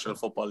 Alliance National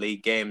Football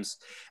League games.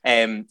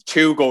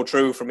 2 go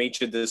through from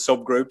each of the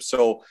subgroups.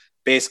 So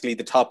basically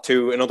the top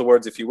 2, in other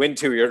words, if you win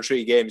 2 of your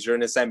 3 games, you're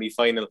in a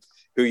semi-final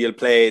who you'll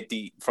play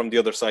from the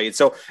other side.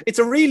 So it's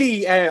a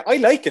really, I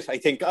like it, I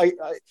think,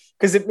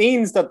 because it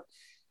means that,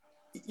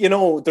 you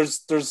know,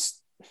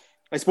 there's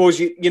I suppose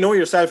you know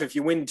yourself, if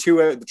you win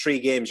 2 out of the 3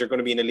 games, you're going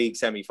to be in a league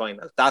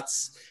semi-final.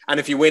 And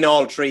if you win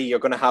all 3, you're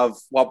going to have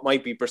what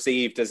might be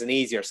perceived as an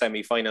easier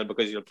semi-final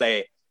because you'll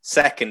play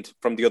second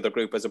from the other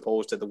group as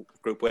opposed to the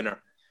group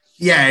winner.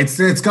 Yeah,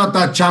 it's got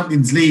that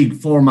Champions League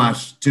format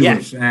to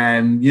it,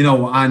 you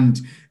know, and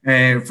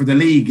for the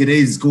league, it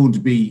is going to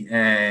be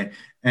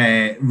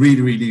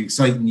really, really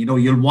exciting. You know,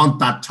 you'll want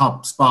that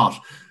top spot.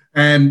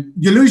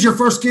 You lose your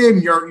first game,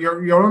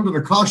 you're under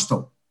the cosh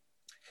though.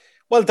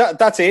 Well,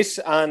 that's it,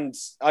 and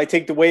I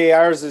think the way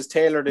ours is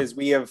tailored is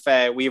we have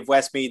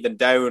Westmeath and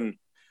Down,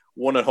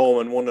 1 at home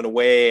and 1 at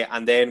away,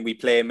 and then we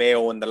play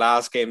Mayo in the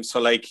last game. So,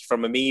 like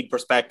from a Meath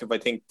perspective, I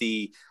think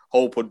the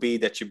hope would be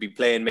that you'd be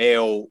playing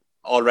Mayo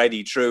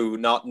already through,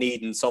 not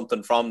needing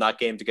something from that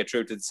game to get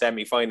through to the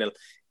semi-final.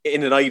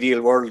 In an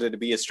ideal world, it'd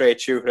be a straight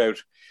shootout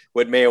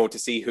with Mayo to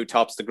see who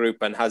tops the group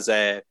and has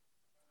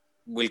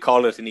we'll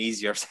call it an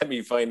easier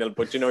semi-final,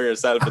 but you know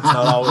yourself, it's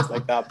not always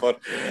like that.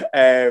 But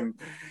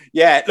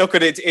yeah, look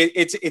at it.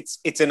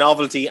 It's a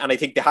novelty, and I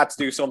think they had to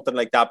do something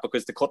like that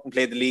because they couldn't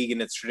play the league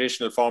in its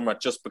traditional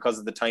format just because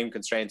of the time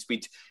constraints.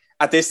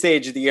 At this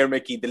stage of the year,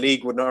 Mickey, the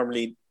league would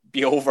normally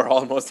be over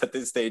almost at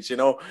this stage, you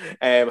know,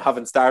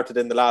 having started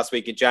in the last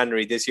week of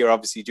January. This year,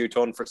 obviously, due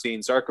to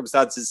unforeseen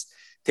circumstances,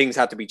 things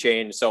had to be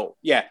changed. So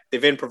yeah,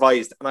 they've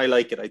improvised, and I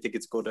like it. I think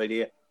it's a good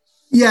idea.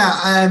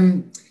 Yeah.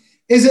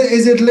 Is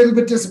it a little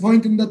bit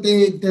disappointing that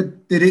they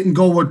didn't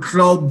go with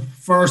club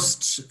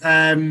first,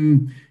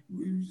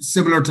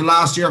 similar to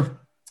last year?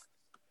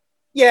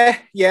 Yeah,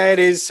 it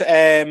is.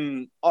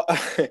 I'm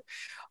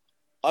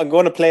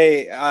going to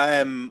play.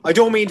 I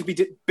don't mean to be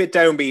a bit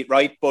downbeat,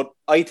 right? But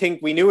I think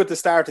we knew at the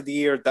start of the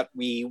year that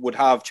we would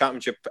have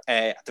championship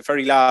at the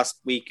very last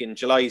week in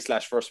July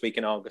 / first week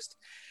in August.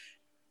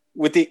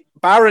 With the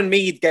Barron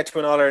Meath get to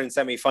an All-Ireland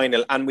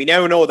semi-final, and we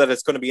now know that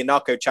it's going to be a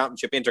knockout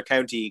championship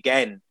inter-county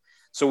again.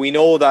 So we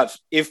know that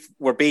if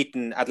we're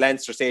beaten at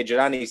Leinster stage, at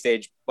any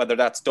stage, whether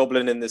that's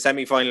Dublin in the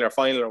semi-final or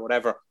final or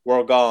whatever,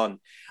 we're gone.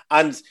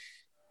 And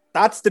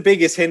that's the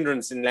biggest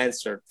hindrance in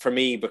Leinster for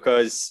me,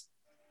 because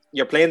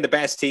you're playing the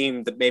best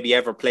team that maybe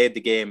ever played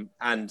the game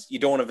and you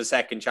don't have a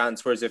second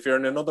chance. Whereas if you're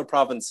in another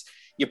province,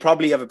 you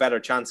probably have a better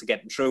chance of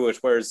getting through it.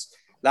 Whereas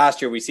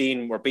last year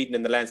we're beaten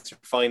in the Leinster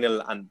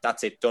final and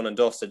that's it, done and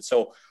dusted.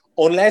 So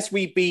unless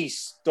we beat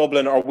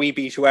Dublin or we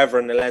beat whoever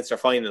in the Leinster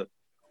final,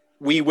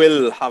 we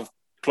will have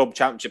club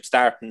championship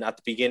starting at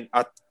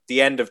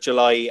the end of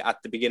July,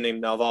 at the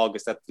beginning of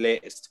August at the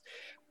latest.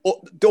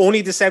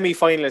 Only the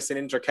semi-finalists in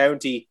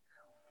inter-county,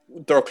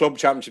 their club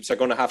championships are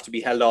going to have to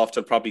be held off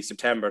till probably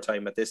September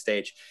time at this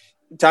stage.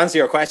 To answer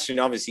your question,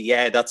 obviously,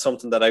 yeah, that's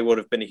something that I would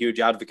have been a huge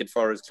advocate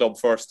for as club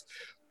first.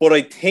 But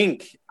I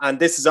think, and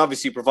this is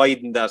obviously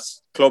providing that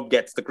club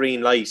gets the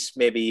green light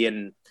maybe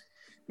in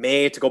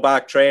May to go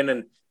back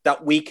training,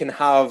 that we can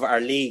have our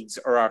leagues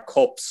or our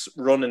cups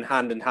running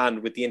hand in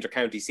hand with the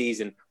inter-county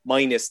season,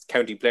 minus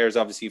county players,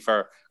 obviously,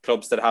 for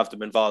clubs that have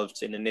them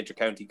involved in an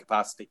inter-county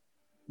capacity.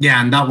 Yeah,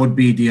 and that would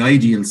be the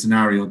ideal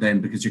scenario then,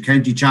 because your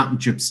county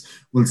championships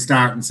will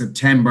start in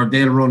September.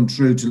 They'll run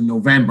through till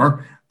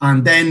November.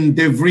 And then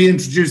they've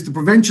reintroduced the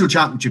provincial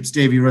championships,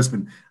 Davy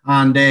Rispin,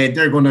 and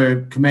they're going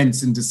to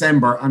commence in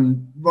December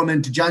and run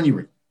into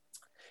January.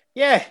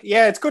 Yeah,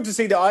 it's good to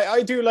see that.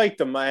 I do like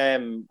them.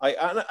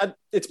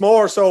 It's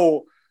more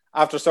so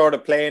after sort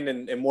of playing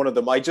in one of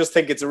them. I just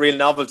think it's a real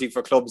novelty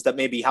for clubs that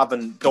maybe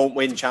don't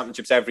win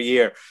championships every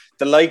year.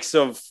 The likes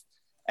of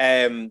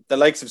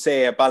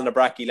say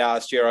Ballinabrackey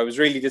last year, I was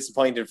really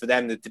disappointed for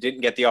them that they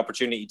didn't get the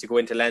opportunity to go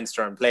into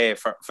Leinster and play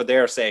for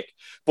their sake.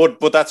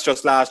 But that's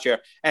just last year.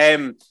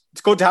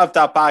 It's good to have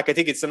that back. I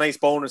think it's a nice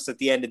bonus at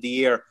the end of the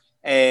year.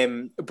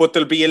 But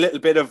there'll be a little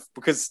bit of,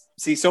 because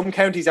see, some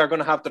counties are going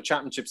to have their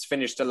championships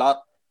finished a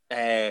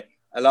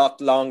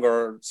lot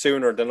longer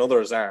sooner than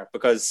others are,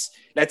 because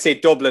let's say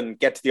Dublin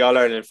get to the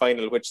All-Ireland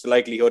final, which the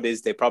likelihood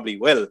is they probably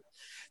will.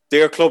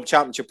 Their club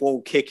championship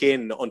won't kick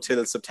in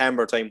until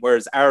September time,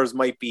 whereas ours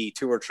might be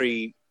 2 or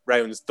 3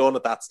 rounds done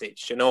at that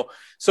stage, you know.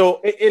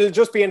 So it'll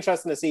just be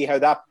interesting to see how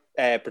that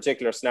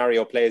particular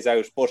scenario plays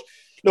out. But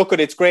look,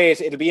 it's great.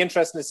 It'll be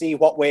interesting to see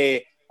what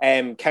way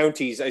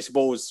counties, I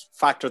suppose,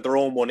 factor their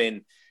own one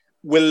in.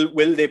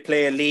 Will they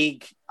play a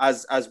league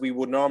as we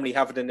would normally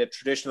have it in a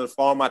traditional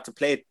format? To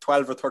play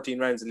 12 or 13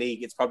 rounds of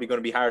league, it's probably going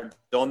to be hard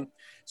done.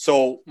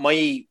 So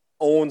my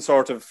own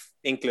sort of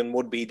inkling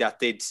would be that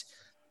they'd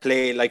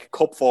play like a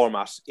cup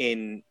format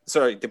they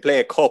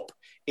play a cup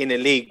in a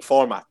league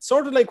format,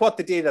 sort of like what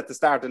they did at the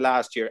start of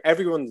last year.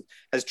 Everyone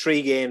has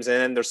 3 games and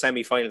then there's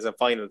semi-finals and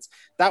finals.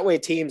 That way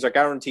teams are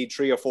guaranteed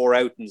 3 or 4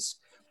 outings,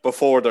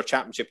 before their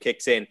championship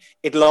kicks in.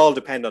 It'll all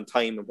depend on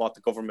time and what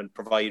the government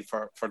provide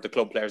for the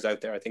club players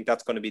out there. I think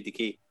that's going to be the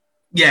key.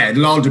 Yeah,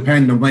 it'll all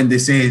depend on when they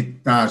say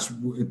that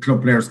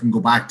club players can go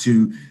back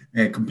to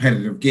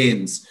competitive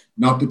games,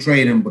 not the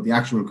training, but the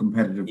actual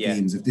competitive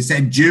games. If they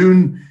said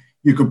June,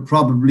 you could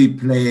probably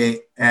play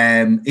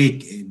 8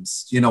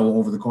 games,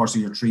 over the course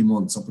of your 3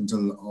 months up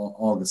until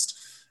August.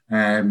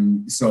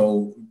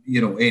 So,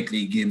 8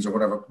 league games or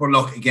whatever. But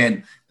look,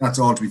 again, that's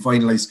all to be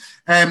finalised.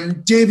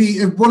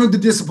 Davey, one of the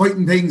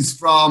disappointing things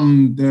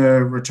from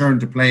the return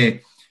to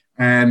play,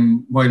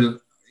 while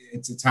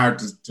it's hard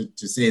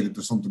to say that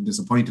there's something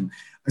disappointing,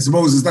 I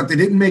suppose, is that they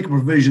didn't make a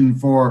provision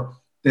for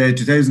the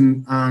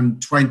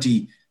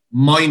 2020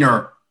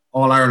 minor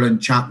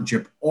All-Ireland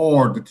Championship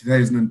or the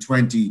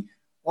 2020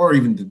 or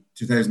even the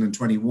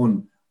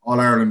 2021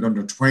 All-Ireland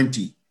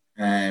Under-20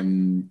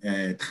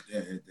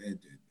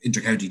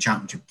 Inter-County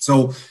Championship.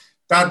 So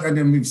that, and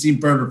then we've seen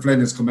Bernard Flynn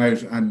has come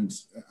out and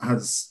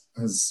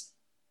has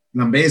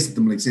lambasted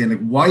them,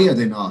 saying, why are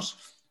they not,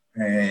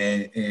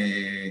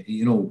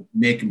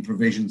 making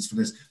provisions for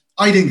this?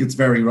 I think it's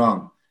very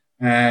wrong.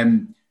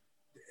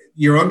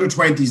 Your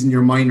under-20s and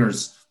your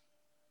minors,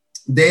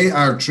 they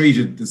are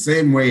treated the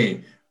same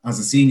way as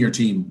a senior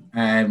team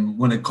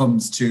when it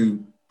comes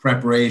to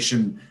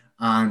preparation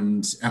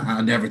and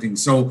everything.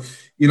 So,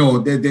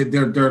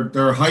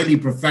 they're highly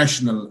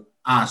professional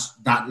at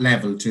that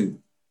level too.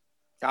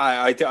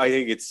 I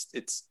think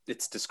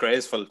it's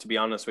disgraceful, to be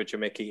honest with you,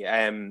 Mickey.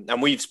 And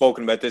we've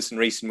spoken about this in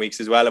recent weeks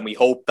as well, and we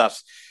hope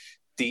that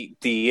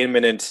the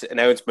imminent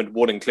announcement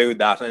would include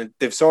that. And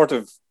they've sort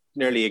of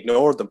nearly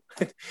ignored them.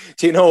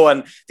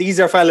 And these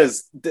are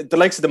fellas, the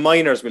likes of the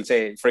minors will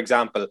say, for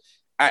example,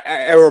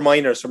 our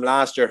minors from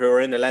last year who are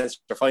in the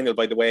Leinster final,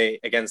 by the way,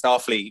 against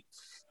Offaly,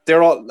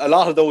 a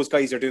lot of those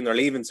guys are doing their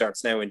leaving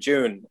certs now in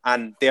June,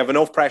 and they have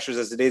enough pressures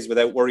as it is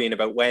without worrying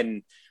about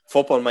when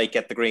football might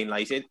get the green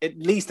light. At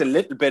least a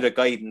little bit of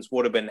guidance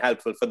would have been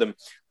helpful for them.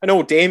 I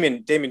know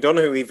Damien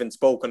Donoghue even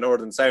spoke on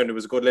Northern Sound. It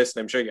was a good listen.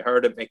 I'm sure you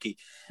heard it, Mickey.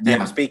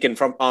 Speaking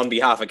on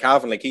behalf of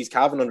Cavan, he's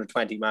Cavan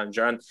under-20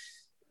 manager, and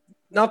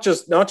not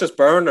just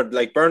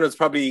Bernard. Bernard's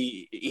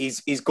probably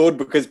he's good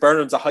because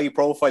Bernard's a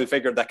high-profile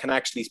figure that can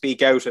actually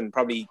speak out and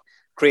probably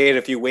create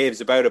a few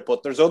waves about it.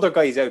 But there's other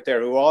guys out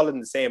there who are all in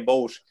the same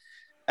boat.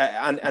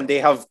 And they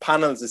have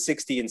panels of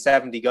 60 and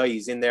 70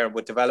 guys in there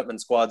with development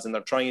squads, and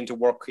they're trying to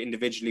work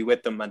individually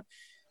with them, and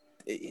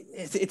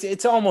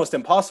it's almost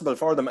impossible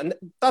for them. And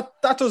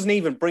that doesn't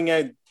even bring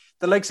out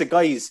the likes of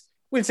guys.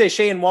 We'll say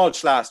Shane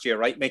Walsh last year,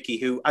 right,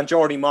 Mickey, and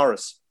Jordy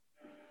Morris,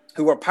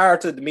 who were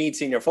part of the Meath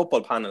senior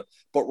football panel,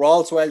 but were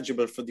also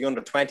eligible for the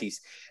under-20s.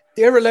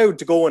 They're allowed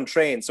to go and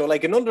train. So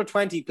an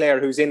under-20 player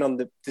who's in on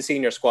the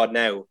senior squad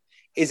now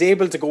is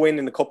able to go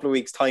in a couple of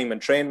weeks' time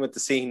and train with the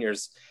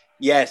seniors.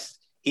 Yes,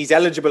 he's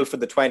eligible for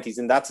the 20s,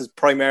 and that's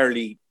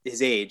primarily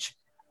his age,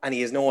 and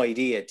he has no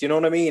idea. Do you know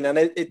what I mean? And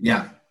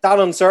that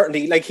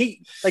uncertainty,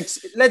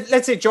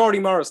 let's say Jordy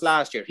Morris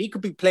last year, he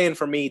could be playing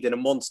for Meath in a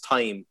month's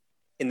time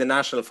in the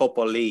National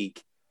Football League.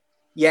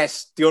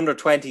 Yes, the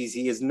under-20s,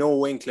 he has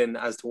no inkling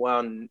as to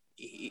when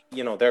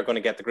they're going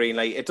to get the green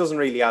light. It doesn't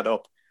really add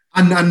up.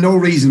 And no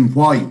reason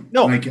why.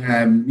 No.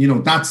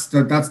 That's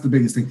the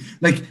biggest thing.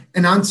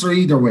 An answer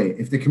either way.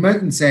 If they come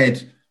out and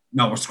said,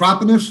 no, we're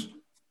scrapping it,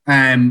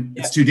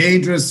 it's too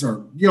dangerous,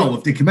 or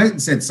if they come out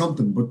and said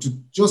something, but to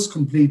just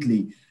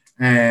completely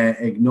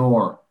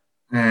ignore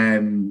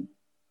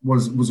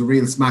was a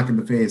real smack in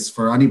the face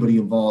for anybody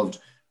involved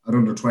at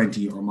under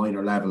 20 or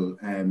minor level.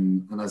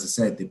 And as I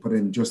said, they put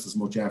in just as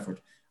much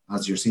effort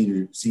as your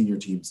senior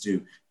teams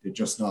do. They're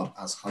just not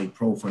as high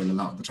profile a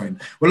lot of the time.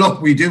 Well,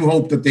 look, we do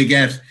hope that they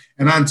get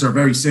an answer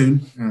very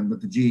soon, and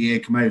that the GAA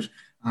come out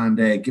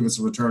and give us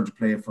a return to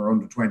play for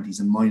under 20s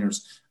and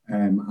minors.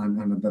 And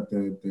that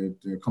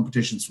the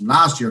competitions from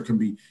last year can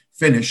be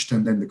finished,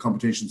 and then the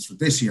competitions for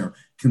this year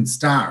can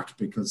start,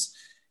 because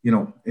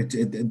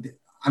and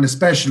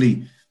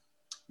especially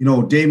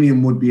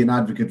Damien would be an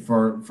advocate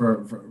for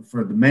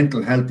the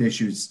mental health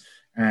issues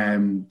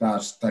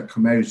that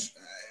come out.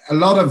 A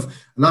lot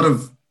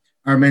of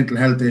our mental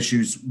health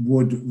issues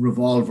would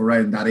revolve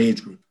around that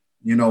age group,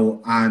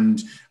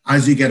 and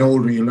as you get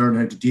older you learn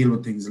how to deal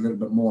with things a little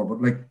bit more, but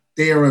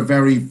they are a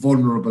very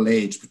vulnerable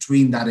age,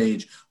 between that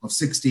age of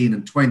 16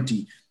 and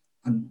 20,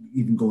 and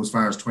even go as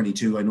far as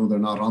 22. I know they're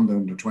not on the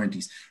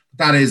under-20s.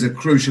 But that is a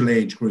crucial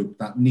age group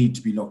that need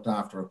to be looked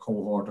after, a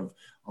cohort of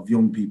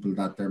young people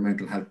that their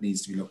mental health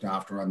needs to be looked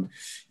after. And,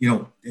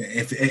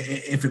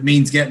 if it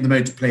means getting them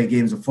out to play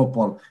games of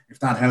football, if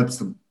that helps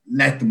them,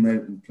 let them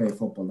out and play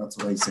football. That's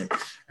what I say.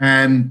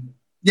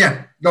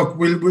 Look,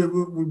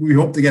 we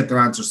hope to get their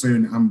answer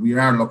soon, and we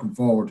are looking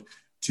forward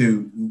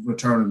to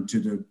returning to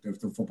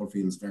the football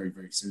fields very,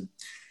 very soon.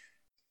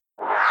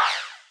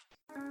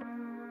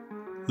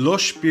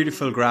 Lush,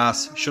 beautiful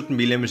grass shouldn't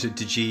be limited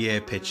to GAA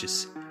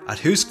pitches. At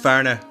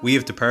Husqvarna, we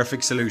have the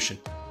perfect solution.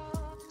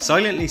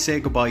 Silently say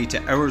goodbye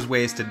to hours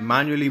wasted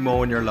manually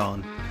mowing your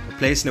lawn,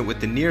 replacing it with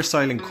the near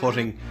silent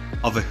cutting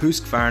of a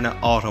Husqvarna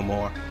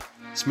Automower.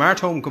 Smart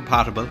home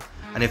compatible,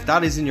 and if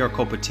that isn't your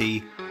cup of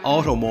tea,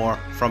 Automore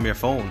from your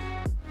phone.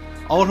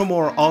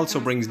 Automore also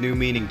brings new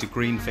meaning to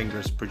green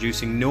fingers,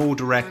 producing no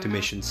direct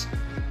emissions.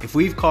 If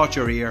we've caught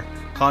your ear,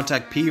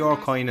 contact PR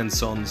Coyne &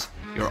 Sons,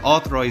 your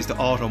authorised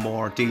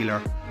Automore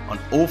dealer, on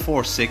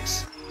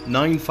 046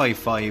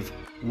 955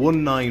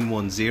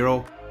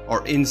 1910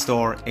 or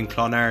in-store in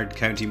Clonard,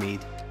 County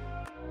Meath.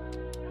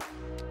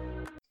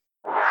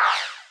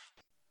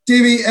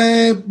 Davey,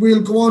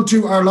 we'll go on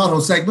to our lotto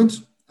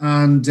segment,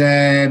 and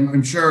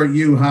I'm sure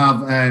you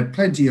have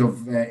plenty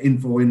of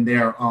info in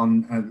there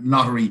on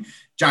lottery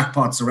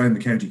jackpots around the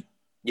county.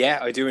 Yeah,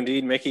 I do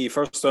indeed, Mickey.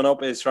 First one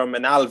up is from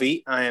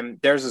Manalvi.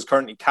 Theirs is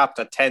currently capped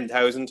at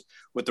 10,000,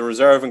 with the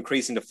reserve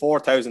increasing to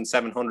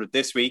 4,700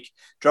 this week.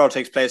 Draw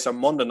takes place on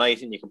Monday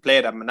night, and you can play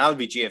it at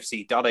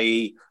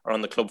manalvigfc.ie or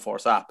on the Club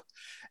Force app.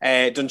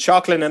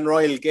 Dunshaughlin and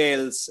Royal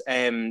Gales,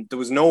 there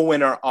was no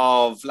winner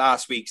of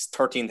last week's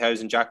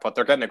 13,000 jackpot.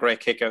 They're getting a great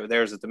kick out of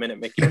theirs at the minute,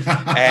 Mickey.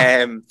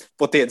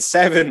 But they had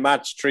 7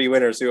 match 3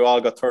 winners who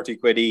all got 30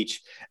 quid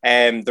each.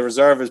 The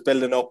reserve is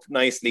building up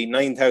nicely,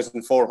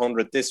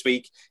 9,400 this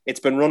week. It's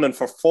been running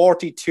for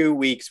 42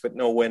 weeks with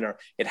no winner.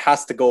 It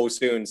has to go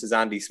soon, says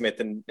Andy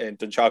Smith in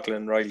Dunshaughlin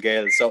and Royal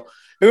Gales. So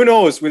who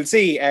knows? We'll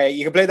see.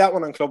 You can play that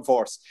one on Club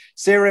Force.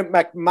 Sarah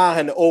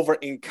McMahon over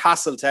in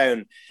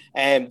Castletown.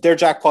 Their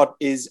jackpot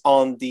is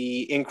on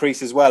the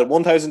increase as well.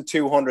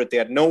 1,200. They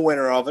had no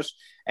winner of it.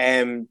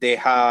 They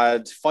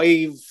had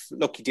 5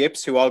 lucky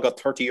dips who all got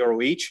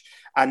 €30 each.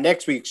 And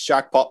next week's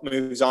jackpot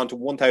moves on to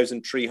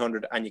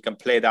 1,300, and you can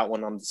play that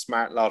one on the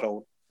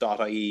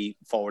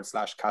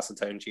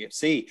smartlotto.ie/Castletown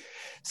GFC.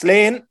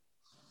 Slane,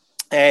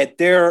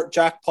 their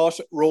jackpot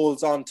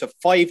rolls on to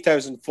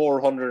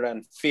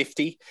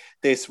 5,450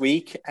 this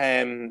week.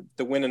 The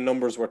winning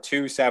numbers were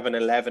 2, 7,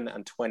 11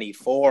 and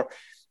 24.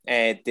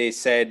 They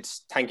said,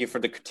 thank you for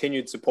the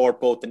continued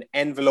support, both in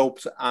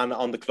envelopes and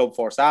on the Club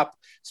Force app.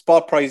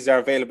 Spot prizes are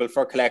available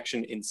for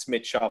collection in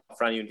Smith Shop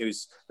for anyone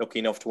who's lucky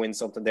enough to win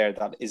something there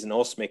that isn't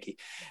us, Mickey.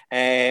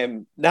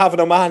 Navan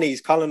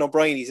O'Mahony's Colin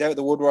O'Brien, he's out of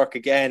the woodwork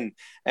again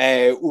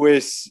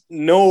with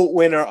no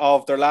winner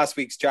of their last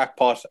week's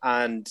jackpot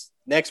and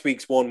next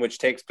week's one, which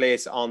takes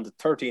place on the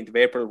 13th of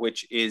April,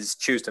 which is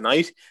Tuesday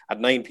night at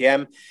 9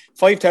 p.m.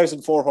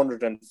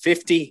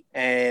 5,450.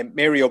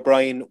 Mary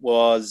O'Brien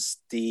was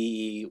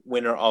the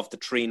winner of the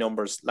 3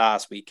 numbers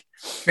last week.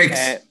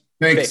 Fix.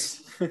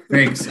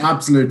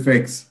 Absolute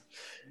fix.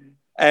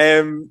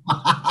 Actually,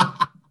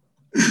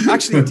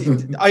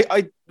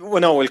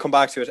 we'll come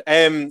back to it.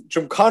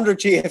 Drumcondra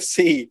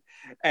GFC,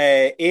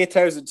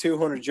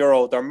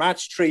 €8,200. Their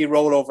match 3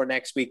 rollover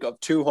next week of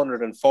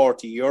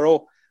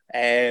 €240.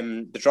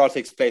 The draw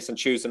takes place on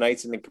Tuesday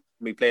nights and it can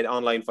be played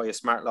online via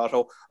Smart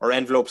Lotto, or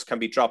envelopes can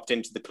be dropped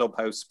into the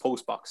clubhouse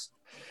postbox.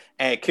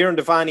 Kieran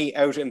Devaney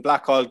out in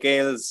Blackhall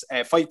Gales,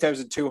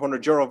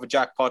 €5,200 of a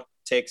jackpot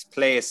takes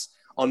place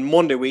on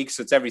Monday week,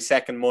 so it's every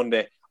second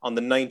Monday on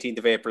the 19th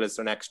of April is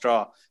their next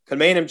draw.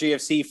 Kilmainham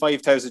GFC,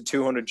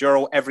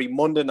 €5,200 every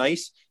Monday night.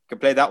 You can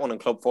play that one on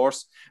Club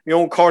Force. My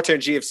own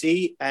Cortown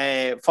GFC,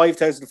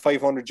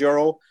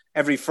 €5,500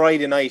 every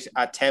Friday night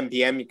at 10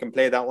 p.m. You can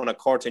play that one at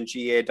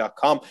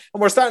cortownga.com.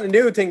 And we're starting a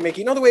new thing,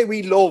 Mickey. You know the way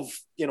we love,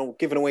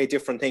 giving away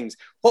different things.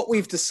 What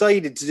we've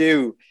decided to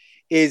do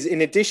is, in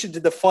addition to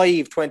the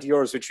 5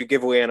 €20, which we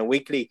give away on a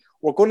weekly,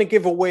 we're going to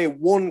give away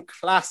one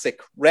classic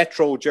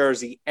retro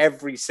jersey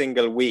every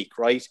single week,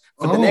 right?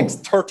 For the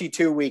next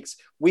 32 weeks,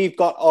 we've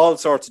got all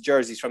sorts of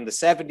jerseys from the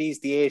 70s,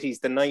 the 80s,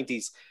 the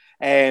 90s.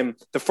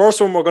 The first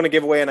one we're going to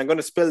give away, and I'm going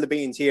to spill the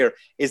beans here,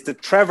 is the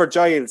Trevor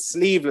Giles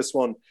sleeveless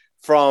one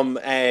from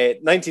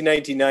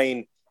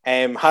 1999.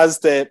 Has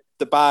the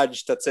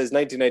badge that says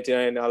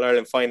 1999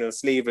 All-Ireland Final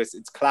sleeveless.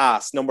 It's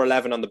class, number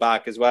 11 on the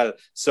back as well.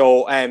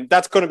 So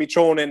that's going to be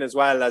thrown in as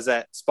well as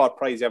a spot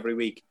prize every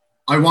week.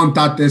 I want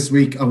that this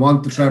week. I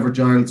want the Trevor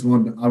Giles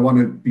one. I want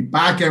to be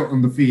back out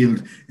on the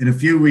field in a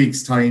few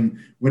weeks' time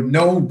with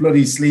no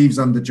bloody sleeves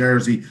on the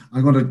jersey.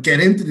 I'm going to get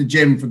into the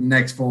gym for the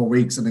next 4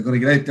 weeks, and I'm going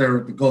to get out there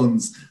with the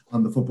guns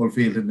on the football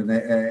field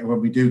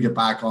when we do get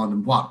back on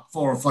in 4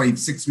 or 5,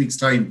 6 weeks'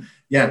 time.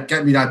 Yeah,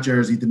 get me that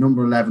jersey, the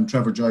number 11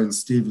 Trevor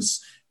Giles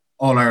Steeves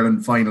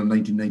All-Ireland Final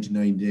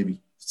 1999,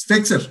 Davy.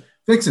 Fix it.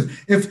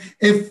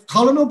 If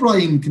Colin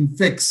O'Brien can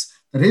fix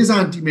that his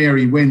Auntie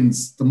Mary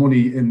wins the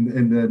money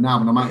in the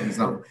Navan O'Mahony's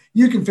now,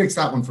 you can fix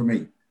that one for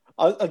me.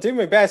 I'll do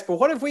my best, but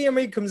what if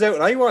WME comes out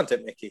and I want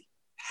it, Mickey?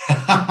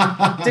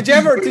 Did you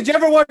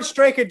ever watch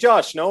Drake and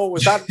Josh? No?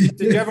 Did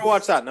you ever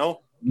watch that?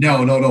 No.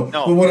 No.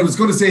 But what I was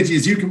going to say to you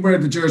is you can wear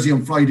the jersey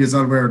on Fridays,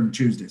 I'll wear it on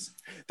Tuesdays.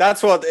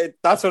 That's what I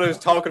was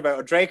talking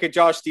about. Drake and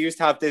Josh, they used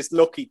to have this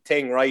lucky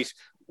thing, right,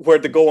 where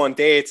they go on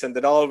dates and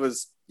they'd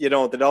always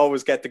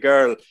get the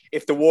girl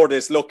if they wore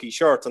this lucky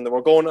shirt, and they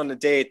were going on a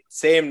date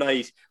same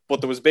night, but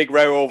there was a big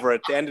row over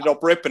it. They ended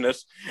up ripping it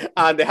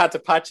and they had to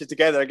patch it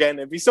together again.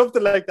 It'd be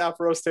something like that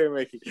for us too,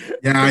 Mickey.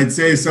 Yeah, I'd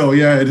say so.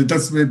 Yeah, it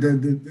does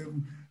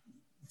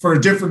for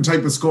a different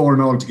type of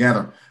scoring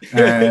altogether.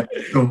 So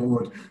it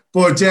would.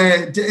 But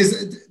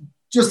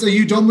Just, are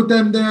you done with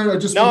them there?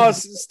 It's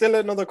still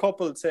another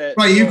couple to...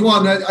 Right, you go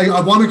on.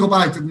 I want to go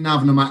back to the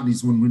Navan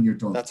O'Mahony's one when you're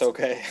done. That's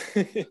okay.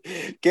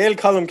 Gael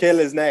Columkill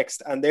is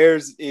next, and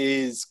theirs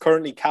is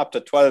currently capped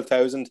at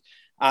 12,000,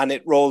 and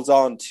it rolls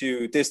on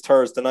to this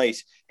Thursday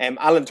night.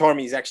 Alan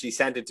Tormey's actually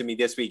sent it to me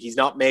this week. He's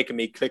not making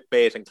me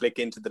clickbait and click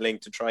into the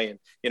link to try and,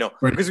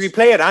 because we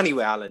play it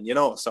anyway, Alan,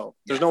 so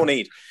there's no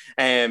need.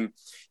 St.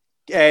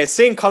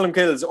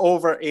 Columkill's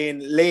over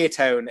in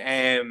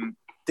Laytown.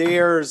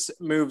 Theirs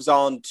moves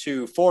on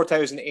to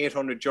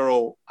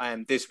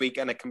 €4,800 this week,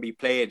 and it can be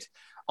played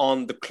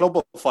on the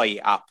Clubify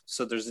app.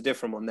 So there's a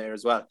different one there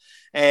as well.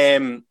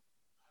 Kevin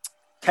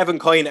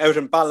Coyne out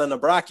in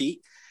Ballinabrackey.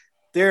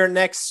 Their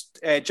next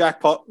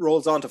jackpot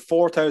rolls on to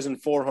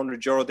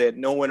 €4,400. They had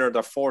no winner.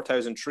 Their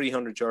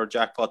 €4,300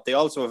 jackpot. They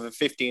also have a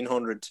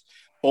 1,500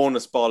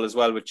 bonus ball as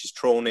well, which is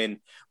thrown in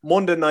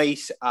Monday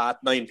night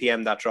at 9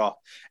 p.m. that draw.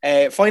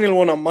 Final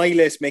one on my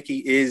list, Mickey,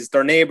 is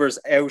their neighbours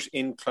out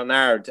in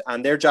Clonard,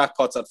 and their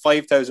jackpot's at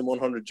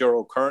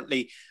 €5,100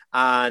 currently,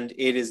 and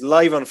it is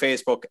live on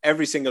Facebook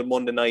every single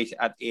Monday night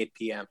at 8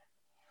 p.m.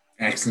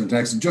 Excellent.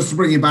 Just to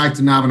bring you back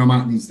to Navan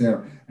O'Mahony's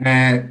there,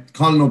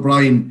 Colin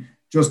O'Brien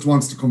just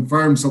wants to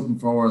confirm something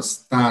for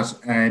us, that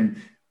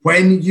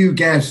when you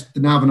get the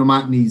Navan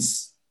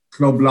O'Mahony's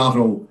Club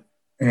Lotto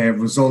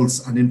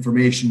results and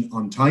information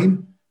on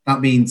time,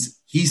 that means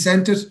he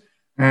sent it.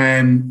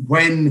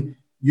 When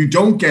you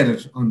don't get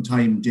it on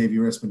time, Davy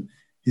Rispin,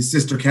 his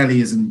sister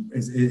Kelly is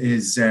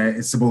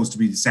supposed to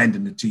be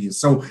sending it to you.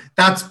 So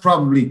that's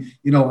probably,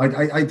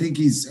 I think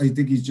he's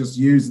just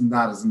using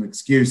that as an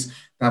excuse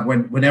that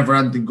whenever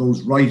anything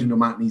goes right in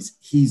O'Mahony's,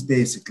 he's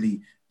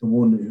basically the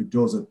one who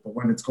does it. But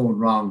when it's going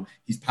wrong,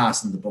 he's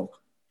passing the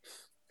buck.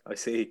 I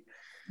see.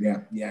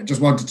 Yeah.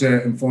 Just wanted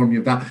to inform you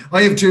of that.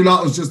 I have two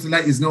lottos just to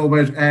let you know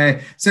about.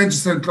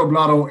 Centrestown Club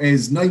Lotto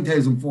is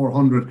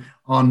 9,400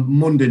 on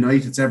Monday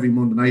night. It's every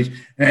Monday night.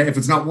 If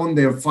it's not one,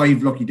 they have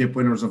 5 lucky dip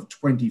winners of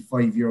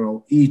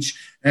 €25 each.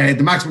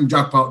 The maximum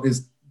jackpot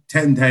is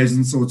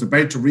 10,000, so it's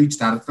about to reach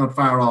that. It's not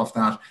far off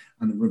that,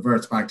 and it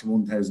reverts back to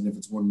 1,000 if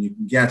it's one you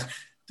can get.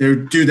 They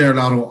do their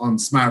lotto on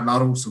Smart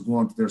Lotto, so go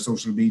on to their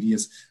social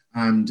medias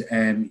and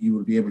you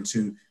will be able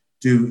to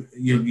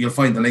you'll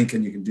find the link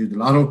and you can do the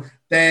lotto.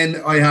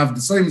 Then I have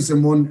the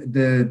Simonson one,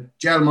 the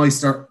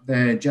Gelmeister.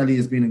 The Jelly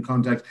has been in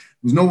contact. There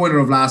was no winner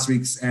of last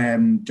week's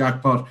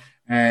jackpot.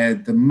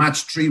 The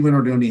match 3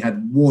 winner, they only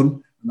had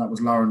one, and that was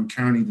Lauren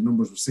Carney. The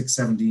numbers were 6,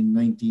 17,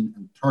 19,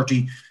 and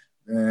 30.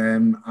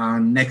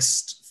 And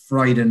next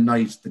Friday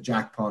night, the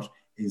jackpot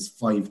is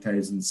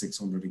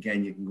 5,600.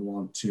 Again, you can go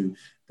on to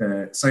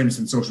the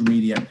Simonson social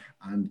media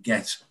and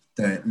get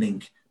the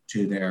link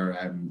to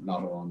their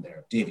lotto on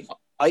there. Davey.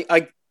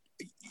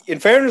 In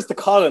fairness to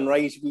Colin,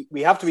 right,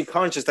 we have to be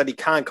conscious that he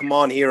can't come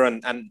on here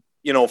and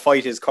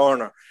fight his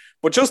corner.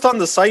 But just on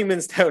the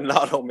Simonstown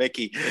Lotto,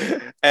 Mickey,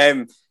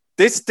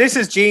 this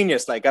is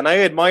genius, and I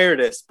admire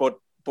this, but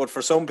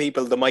for some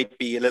people they might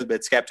be a little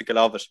bit skeptical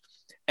of it.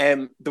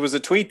 There was a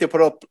tweet they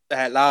put up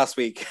last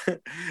week,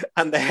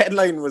 and the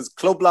headline was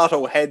Club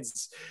Lotto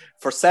heads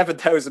for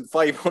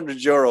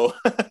 €7,500,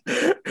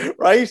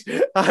 right?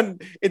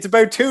 And it's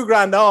about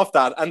 $2,000 off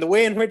that. And the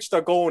way in which they're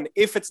going,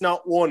 if it's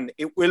not won,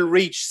 it will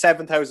reach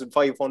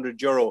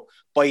 €7,500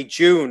 by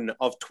June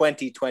of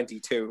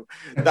 2022.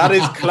 That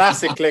is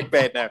classic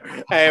clickbait now.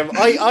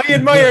 I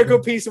admire a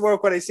good piece of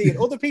work when I see it.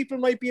 Other people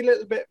might be a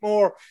little bit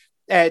more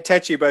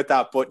touchy about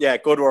that, but yeah,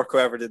 good work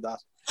whoever did that.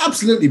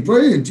 Absolutely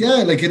brilliant.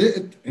 Yeah,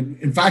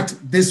 in fact,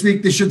 this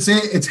week they should say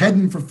it's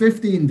heading for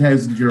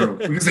 €15,000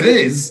 because it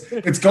is.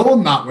 It's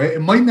going that way.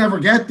 It might never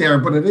get there,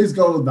 but it is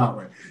going that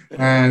way.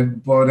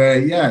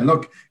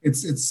 Look,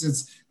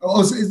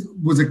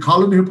 was it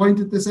Colin who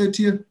pointed this out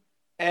to you?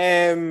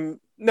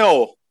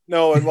 No,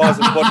 it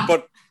wasn't.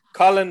 but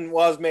Colin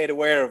was made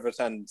aware of it,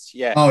 and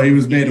yeah. Oh, he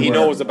was made aware. He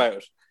knows about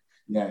it.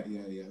 Yeah.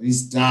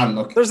 He's dad.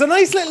 Look, there's a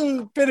nice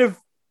little bit of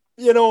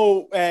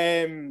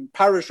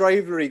parish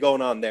rivalry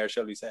going on there,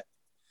 shall we say?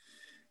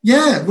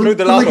 Yeah, through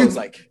the lottos,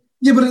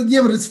 Yeah, but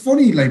it's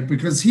funny,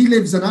 because he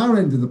lives on our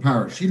end of the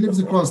parish. He lives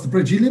across the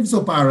bridge. He lives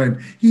up our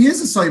end. He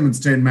is a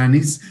Simonstown man.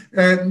 He's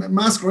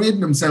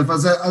masquerading himself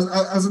as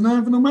a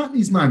Navan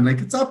O'Mahony's man.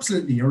 It's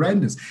absolutely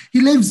horrendous.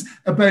 He lives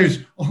about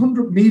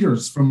 100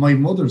 metres from my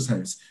mother's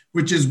house,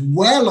 which is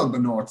well on the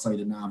north side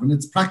of Navan.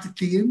 It's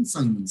practically in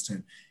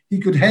Simonstown.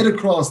 He could head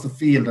across the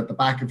field at the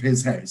back of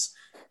his house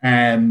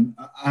and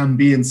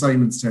be in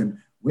Simonstown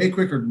way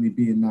quicker than he'd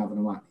be in Navan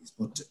O'Mahony's.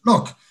 But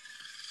look,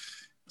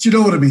 do you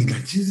know what I mean?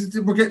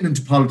 We're getting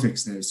into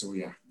politics now, so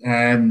yeah.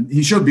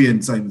 He should be in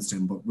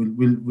Simonstown, but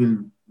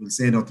we'll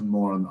say nothing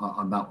more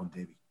on that one,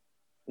 Davey.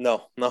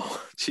 No.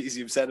 Jeez,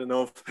 you've said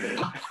enough.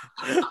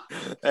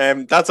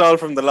 That's all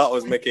from the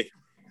lottos, Mickey.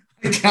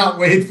 I can't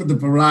wait for the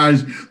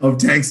barrage of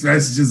text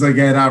messages I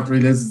get after he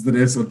listens to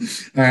this one,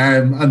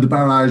 and the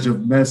barrage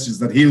of messages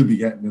that he'll be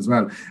getting as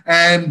well.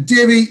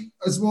 Davey,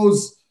 I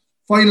suppose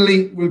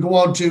finally we'll go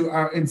on to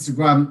our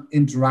Instagram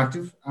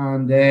interactive,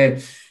 and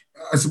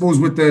I suppose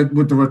with the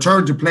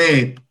return to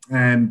play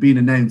being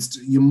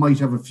announced, you might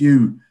have a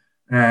few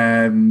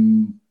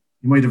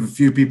you might have a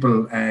few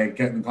people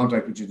getting in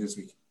contact with you this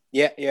week.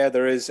 Yeah,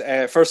 there is.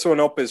 First one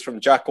up is from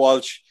Jack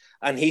Walsh,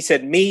 and he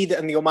said Meath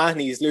and the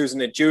O'Mahony's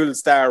losing a dual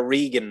star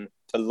Regan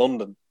to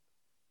London.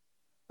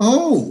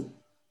 Oh,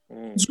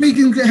 is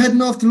Regan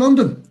heading off to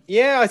London?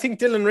 Yeah, I think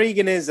Dylan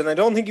Regan is, and I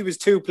don't think he was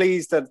too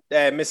pleased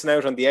at missing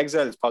out on the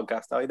Exiles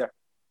podcast either.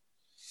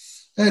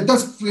 So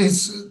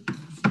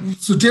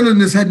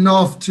Dylan is heading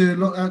off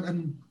to,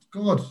 and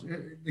God,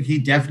 he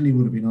definitely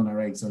would have been on our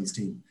Exiles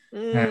team.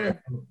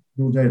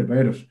 No doubt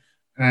about it.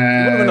 He would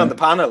have been on the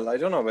panel. I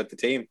don't know about the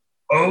team.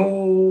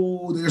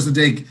 Oh, there's a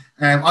dig.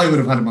 I would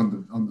have had him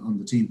on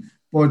the team,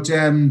 but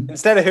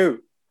instead of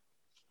who?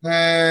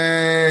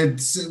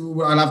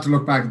 I'll have to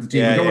look back at the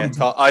team.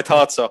 I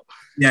thought so.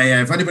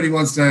 Yeah. If anybody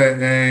wants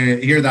to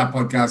hear that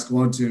podcast, go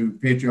on to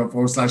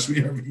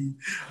Patreon/VRB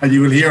and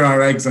you will hear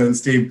our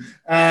Exiles team.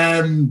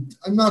 I'm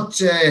not.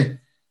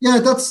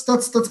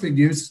 That's big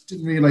news.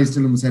 Didn't realise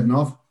Dylan was heading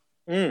off.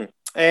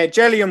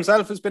 Jelly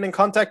himself has been in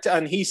contact,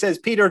 and he says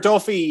Peter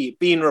Duffy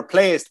being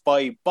replaced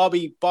by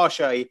Bobby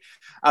Boshai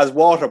as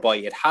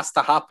Waterboy. It has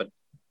to happen.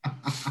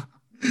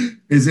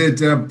 Is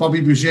it Bobby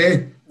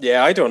Boucher?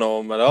 Yeah, I don't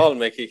know him at all,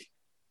 Mickey.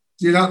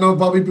 Do you not know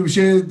Bobby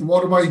Boucher, the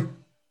Waterboy?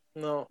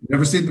 No. You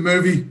never seen the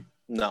movie?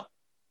 No.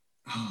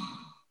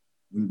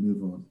 We'll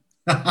move on.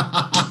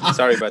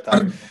 Sorry about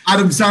that.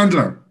 Adam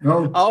Sandler.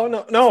 No. Oh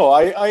no.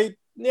 I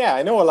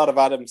know a lot of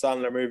Adam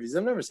Sandler movies.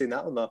 I've never seen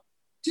that one though.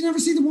 Did you never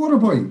see The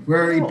Waterboy,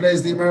 where he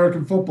plays the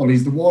American football?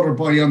 He's the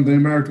Waterboy on the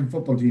American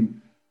football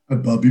team.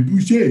 And Bobby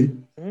Boucher.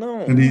 No.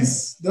 And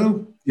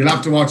you'll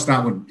have to watch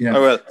that one. Yeah. I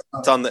will.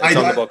 It's on the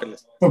bucket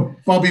list.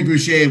 But Bobby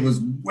Boucher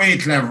was way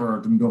cleverer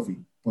than Duffy.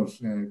 But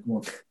go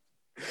on.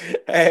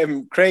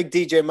 Craig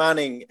DJ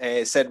Manning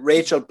said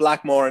Rachel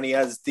Blackmore, and he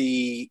has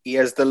the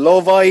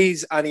love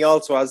eyes, and he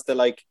also has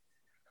the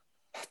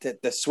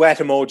sweat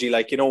emoji,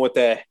 like, you know, with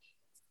the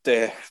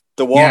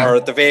water,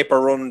 the vapor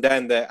running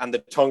down and the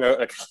tongue out.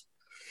 Like.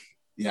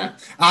 Yeah.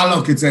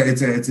 Look, it's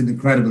an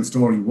incredible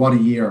story. What a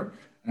year.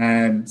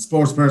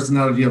 Sports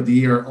Personality of the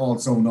Year all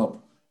sewn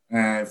up.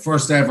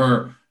 First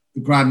ever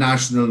Grand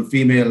National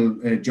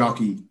female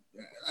jockey.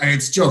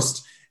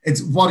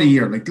 It's what a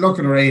year. Like, look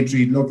at her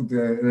Aintree, look at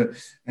her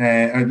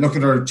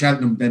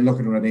Cheltenham, then look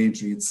at her at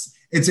Aintree.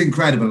 It's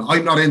incredible.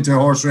 I'm not into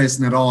horse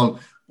racing at all,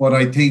 but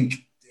I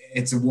think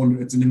it's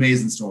an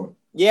amazing story.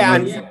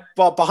 Yeah,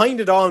 but behind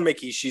it all,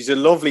 Mickey, she's a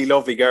lovely,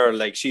 lovely girl.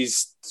 Like,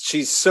 she's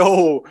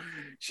so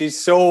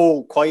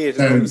quiet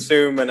and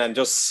unassuming and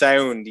just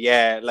sound.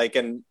 Yeah, like,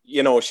 and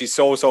you know, she's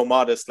so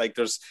modest. Like,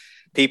 there's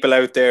people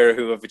out there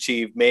who have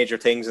achieved major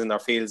things in their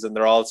fields, and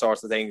they're all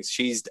sorts of things.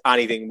 She's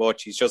anything but.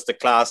 She's just a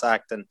class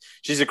act, and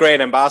she's a great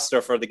ambassador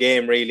for the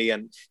game, really.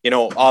 And you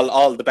know,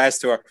 all the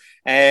best to her.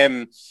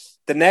 The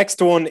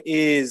next one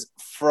is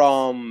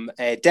from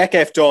Deck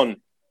F Dunn,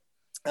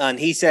 and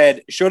he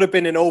said should have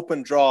been an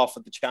open draw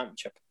for the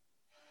championship.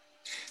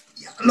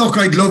 Look,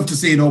 I'd love to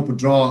see an open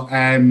draw.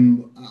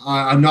 I'm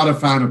not a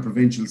fan of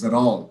provincials at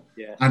all.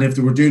 Yeah. And if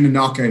they were doing a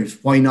knockout,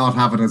 why not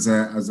have it as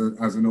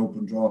an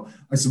open draw?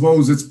 I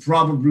suppose it's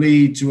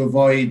probably to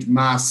avoid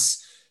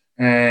mass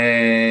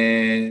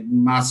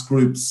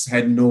groups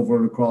heading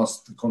over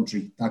across the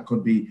country. That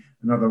could be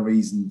another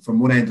reason from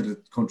one end of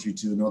the country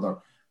to another.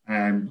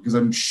 Because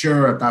I'm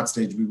sure at that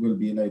stage we will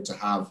be allowed to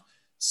have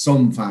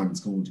some fans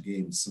going to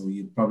games. So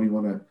you'd probably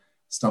want to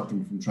stop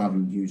them from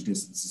traveling huge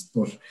distances.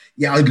 But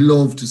yeah, I'd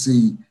love to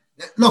see.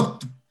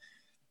 Look,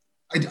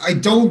 I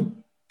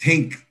don't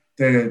think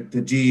the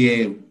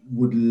GAA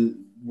would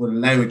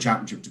allow a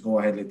championship to go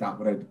ahead like that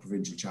without the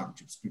provincial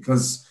championships,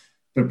 because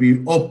there'd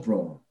be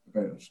uproar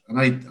about it, and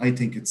I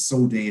think it's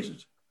so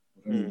dated.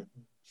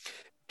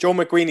 Joe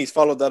McQueenie's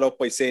followed that up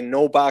by saying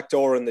no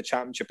backdoor in the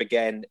championship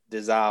again.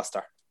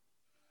 Disaster.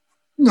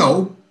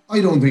 No,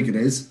 I don't think it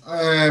is.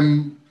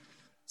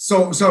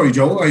 So sorry,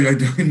 Joe.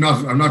 I'm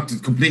not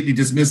completely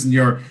dismissing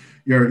your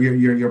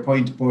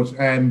point, but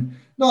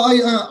no, I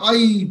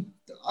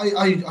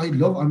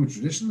love. I'm a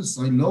traditionalist.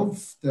 I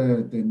love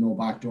the no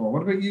backdoor.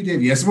 What about you,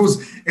 Davey? I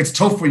suppose it's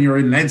tough when you're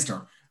in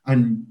Leinster,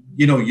 and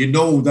you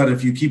know that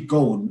if you keep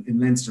going in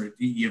Leinster,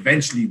 you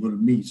eventually will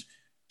meet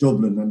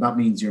Dublin, and that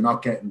means you're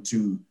not getting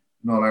to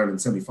an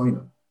All-Ireland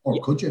semi-final,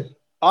 or could you?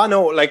 I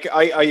know. Like,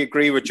 I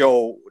agree with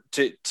Joe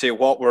to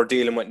what we're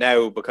dealing with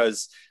now,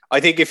 because I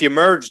think if you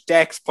merge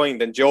Deck's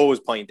point and Joe's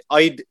point,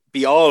 I'd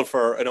be all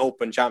for an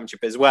open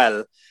championship as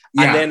well.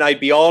 Yeah. And then I'd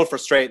be all for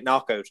straight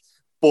knockout.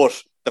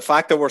 But the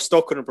fact that we're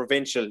stuck in a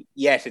provincial,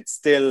 yet it's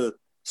still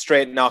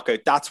straight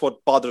knockout, that's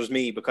what bothers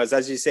me, because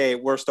as you say,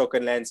 we're stuck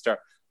in Leinster,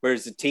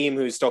 whereas the team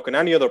who's stuck in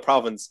any other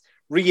province,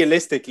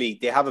 realistically,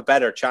 they have a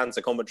better chance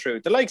of coming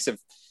through. The likes of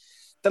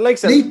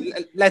let's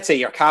say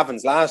your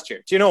Cavans last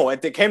year. Do you know,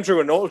 they came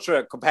through an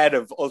ultra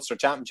competitive Ulster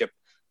championship,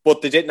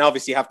 but they didn't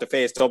obviously have to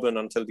face Dublin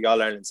until the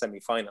All-Ireland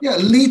semi-final. Yeah,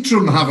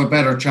 Leitrim have a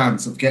better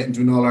chance of getting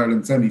to an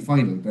All-Ireland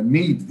semi-final than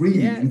Meath,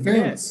 really, in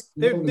fairness.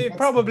 Yeah. They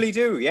probably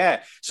do,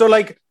 yeah. So,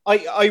 like,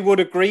 I would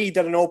agree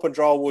that an open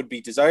draw would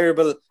be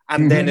desirable,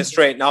 and then a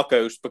straight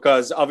knockout,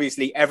 because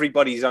obviously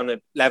everybody's on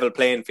a level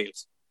playing field.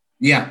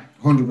 Yeah,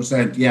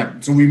 100%. Yeah.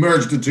 So we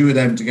merged the two of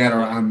them together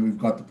and we've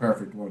got the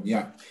perfect one.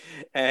 Yeah.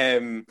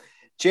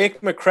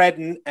 Jake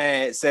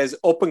McCredden says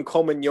up and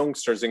coming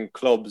youngsters in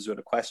clubs with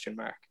a question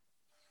mark.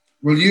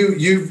 Well,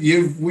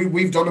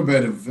 we've done a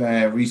bit of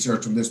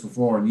research on this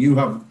before, and you've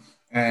got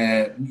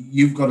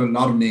a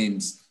lot of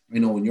names I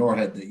know in your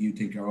head that you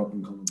think are up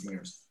and coming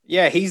players.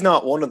 Yeah, he's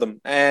not one of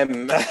them.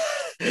 Is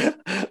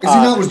he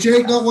not? Was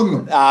Jake not one of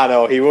them?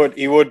 No,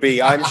 he would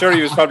be. I'm sure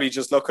he was probably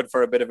just looking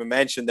for a bit of a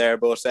mention there.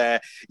 But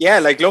yeah,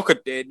 like look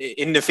at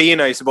in the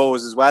Fiend, I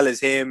suppose, as well as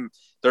him.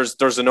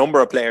 There's a number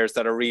of players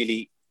that are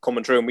really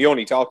coming through, and we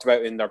only talked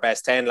about in their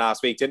best 10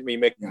 last week, didn't we,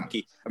 Mickey?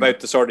 Yeah. About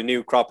the sort of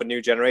new crop and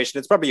new generation.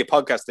 It's probably a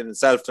podcast in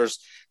itself. There's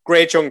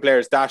great young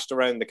players dashed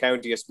around the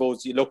county. I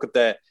suppose you look at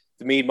the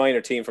Meath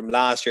minor team from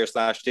last year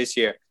 / this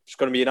year, there's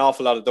going to be an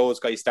awful lot of those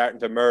guys starting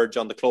to emerge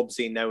on the club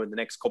scene now in the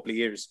next couple of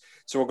years.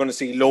 So we're going to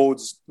see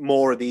loads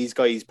more of these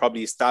guys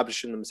probably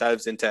establishing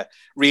themselves into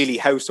really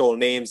household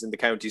names in the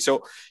county.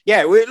 So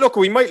yeah,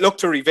 we might look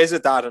to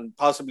revisit that and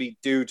possibly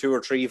do 2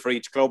 or 3 for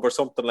each club or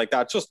something like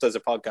that, just as a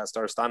podcast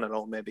or a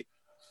standalone maybe.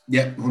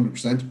 Yeah,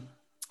 100%.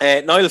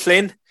 Niall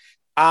Flynn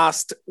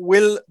asked,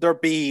 will there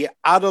be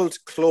adult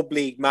club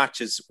league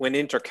matches when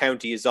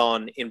inter-county is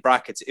on, in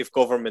brackets, if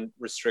government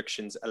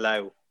restrictions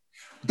allow?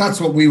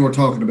 That's what we were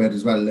talking about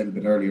as well a little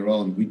bit earlier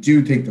on. We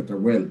do think that there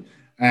will.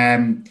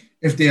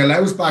 If they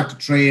allow us back to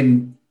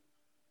train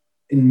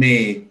in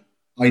May,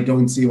 I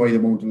don't see why they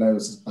won't allow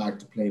us back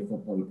to play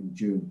football in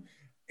June.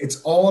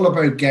 It's all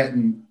about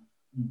getting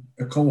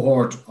a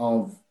cohort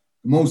of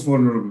the most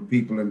vulnerable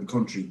people in the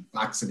country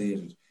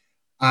vaccinated.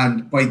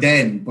 And by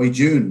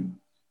June,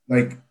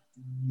 like,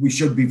 we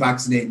should be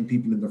vaccinating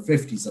people in their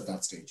 50s at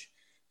that stage.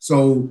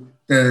 So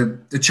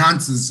the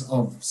chances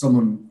of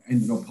someone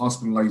ending up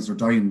hospitalised or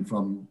dying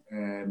from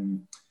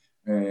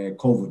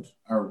COVID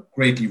are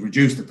greatly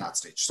reduced at that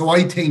stage. So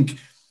I think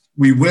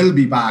we will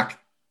be back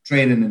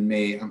training in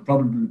May and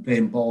probably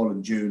playing ball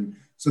in June.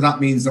 So that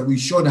means that we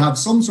should have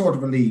some sort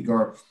of a league,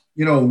 or,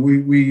 you know,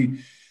 we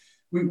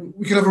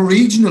could have a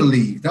regional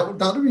league. That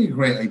would be a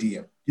great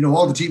idea. You know,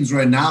 all the teams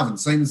around Navan,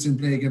 Simonstown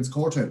play against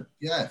Courtown.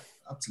 Yeah,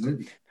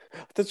 absolutely.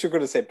 I thought you were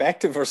going to say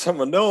Bective or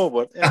someone. No,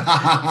 but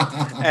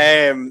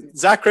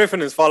Zach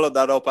Griffin has followed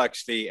that up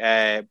actually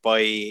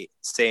by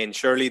saying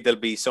surely there'll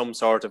be some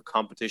sort of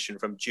competition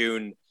from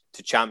June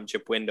to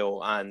championship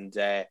window. And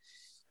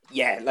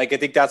yeah, like I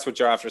think that's what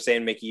you're after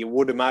saying, Mickey. You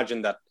would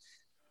imagine that,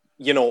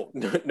 you know,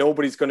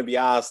 nobody's going to be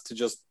asked to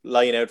just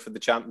line out for the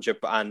championship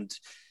and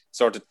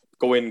sort of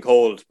go in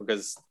cold,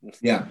 because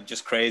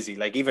just crazy.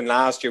 Like even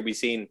last year we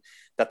seen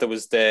that there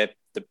was the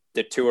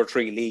 2 or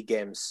 3 league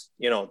games,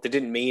 you know, they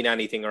didn't mean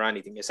anything or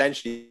anything.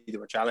 Essentially, they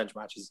were challenge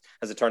matches,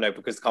 as it turned out,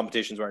 because the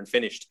competitions weren't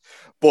finished.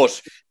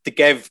 But to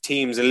give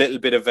teams a little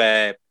bit of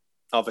a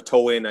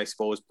toe in, I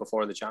suppose,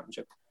 before the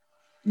championship.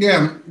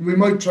 Yeah, we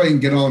might try and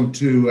get on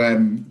to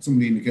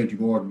somebody in the county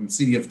board and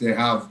see if they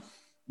have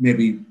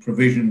maybe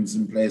provisions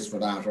in place for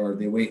that, or are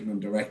they waiting on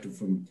directive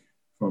from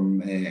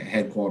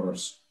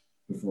headquarters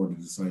before they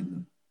decide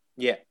now.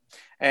 Yeah.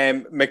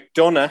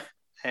 McDonough,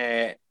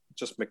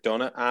 just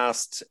McDonough,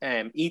 asked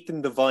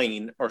Ethan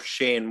Devine or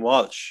Shane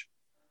Walsh.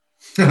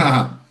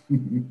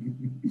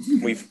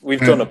 We've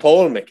done a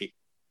poll, Mickey.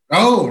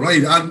 Oh,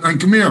 right.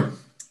 And come here.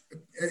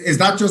 Is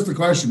that just the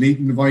question,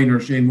 Ethan Devine or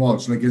Shane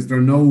Walsh? Like, is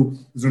there no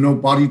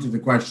body to the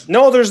question?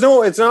 No, there's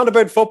no. It's not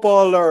about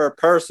football or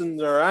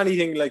persons or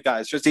anything like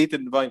that. It's just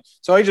Ethan Devine.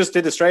 So I just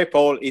did a straight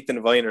poll: Ethan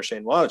Devine or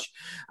Shane Walsh,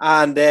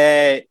 and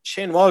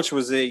Shane Walsh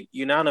was a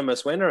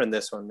unanimous winner in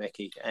this one,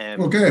 Mickey.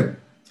 Okay.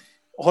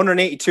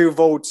 182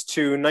 votes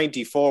to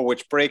 94,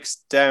 which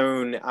breaks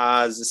down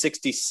as a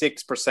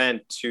 66%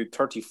 to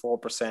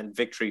 34%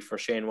 victory for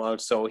Shane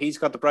Walsh. So he's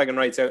got the bragging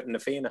rights out in the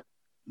Fianna.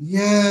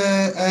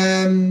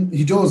 Yeah,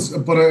 he does.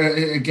 But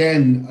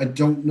again, I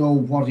don't know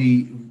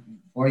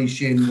why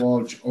Shane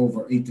Walsh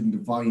over Ethan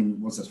Devine.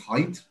 Was it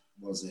height?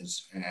 Was it?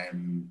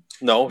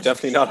 No,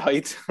 definitely not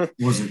height.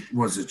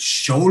 Was it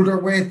shoulder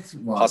width?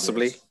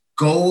 Possibly.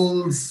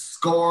 Goals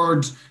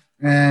scored?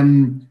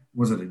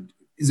 Was it?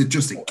 Is it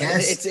just a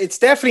guess? It's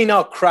definitely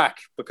not crack,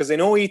 because I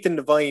know Ethan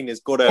Devine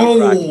is good at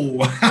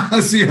crack. Oh,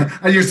 see,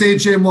 and you're saying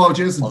Shane Walsh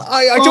isn't? Well,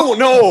 I don't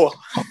know.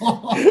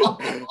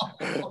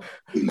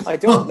 I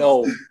don't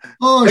know.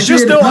 I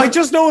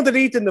just know that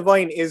Ethan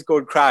Devine is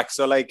good crack.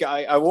 So like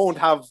I won't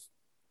have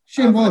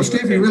Shane Walsh.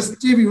 Davy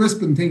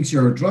Rispin thinks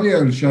you're a dry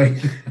old shy.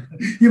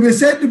 You've been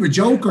sending him a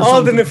joke or all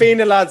something. The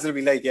Nafina lads will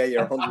be like, yeah,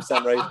 you're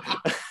 100% right.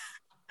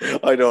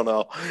 I don't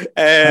know.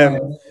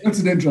 That's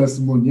an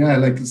interesting one. Yeah,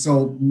 like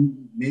so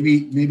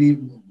maybe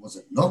was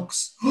it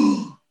looks?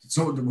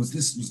 So was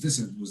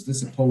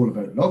this a poll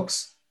about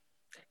looks?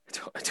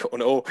 I don't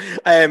know.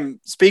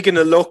 Speaking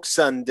of looks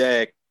and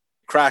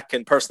crack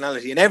and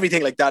personality and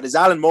everything like that, is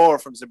Alan Moore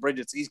from St.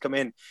 Bridget's. He's come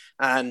in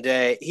and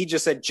he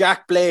just said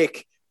Jack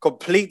Blake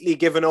completely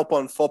given up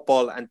on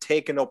football and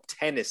taken up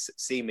tennis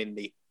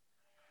seemingly.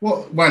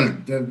 Well,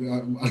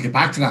 I'll get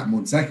back to that in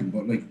 1 second,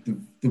 but like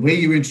the way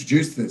you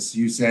introduced this,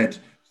 you said,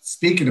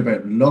 speaking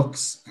about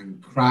looks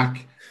and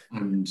crack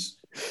and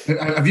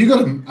Have you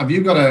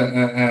got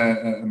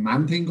a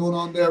man thing going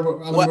on there?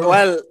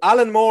 Well,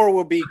 Alan Moore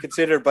would be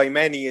considered by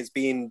many as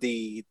being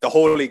the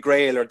Holy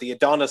Grail or the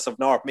Adonis of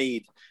North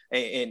Meath.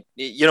 In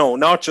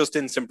not just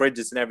in St.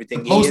 Bridget's and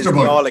everything. He is the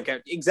all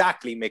account.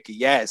 Exactly, Mickey.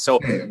 Yeah.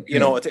 So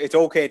it's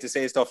okay to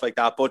say stuff like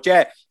that. But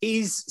yeah,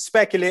 he's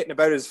speculating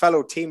about his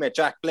fellow teammate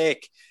Jack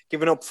Blake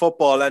giving up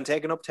football and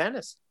taking up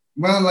tennis.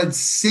 Well, I'd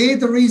say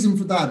the reason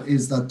for that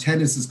is that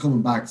tennis is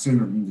coming back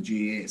sooner than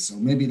the GAA. So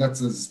maybe that's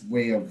his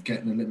way of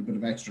getting a little bit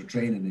of extra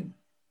training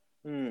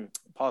in.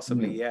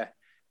 Possibly, yeah.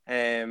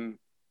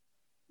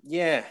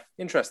 Yeah,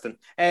 interesting.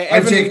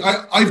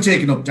 I've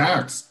taken up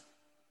darts.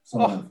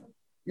 So,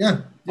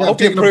 yeah. I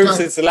hope you improved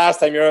since the last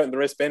time you're out in the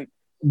wrist bin.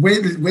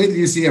 Wait till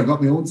you see, I've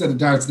got my own set of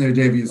darts now,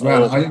 Davey, as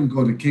well. I am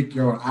going to kick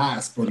your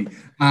ass, buddy.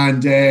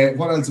 And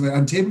what else?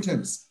 And table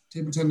tennis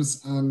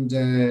and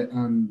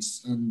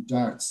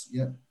darts.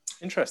 Yeah.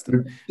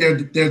 Interesting.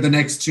 They're the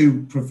next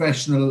two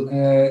professional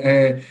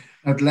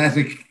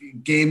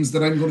athletic games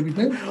that I'm going to be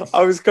playing.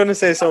 I was going to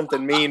say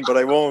something mean, but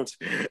I won't.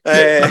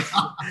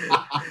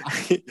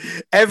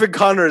 Evan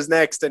Connor is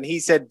next, and he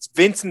said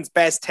Vincent's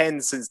best 10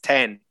 since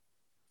 10.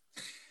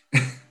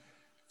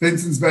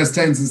 Vincent's best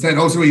 10 since 10.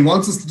 Oh, so he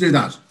wants us to do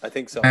that? I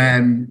think so.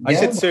 I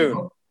said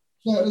soon.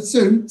 Yeah,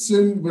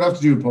 soon. We'll have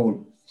to do a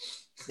poll.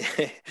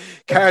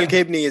 Carl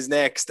Gibney is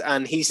next,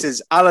 and he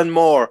says Alan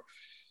Moore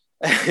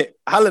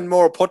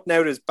putting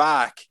out his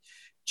back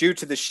due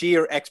to the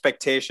sheer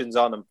expectations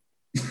on him.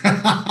 He's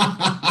got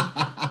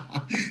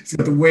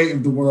the weight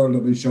of the world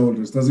on his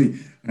shoulders, does he?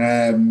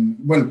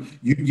 Well,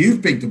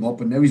 you've bigged him up,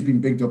 and now he's been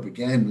bigged up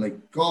again.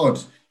 Like, God,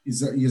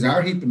 he's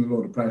heaping a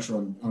load of pressure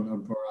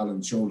on poor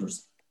Alan's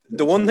shoulders.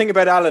 The one thing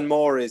about Alan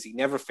Moore is he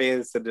never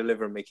fails to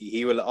deliver, Mickey.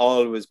 He will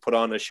always put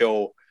on a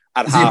show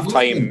at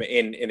half-time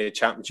in a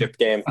championship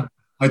game.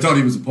 I thought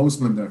he was a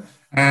postman there.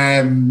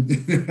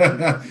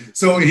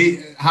 So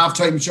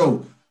half-time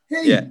show.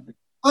 Hey, yeah.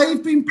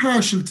 I've been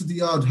partial to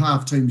the odd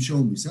half-time show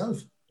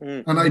myself.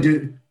 And I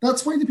do.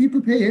 That's why the people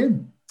pay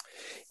him.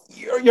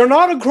 You're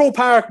not in Croke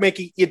Park,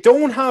 Mickey. You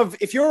don't have,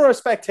 if you're a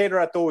spectator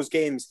at those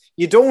games,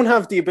 you don't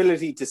have the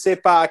ability to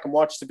sit back and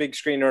watch the big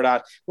screen or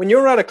that. When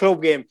you're at a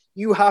club game,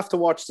 you have to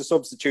watch the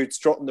substitutes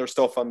strutting their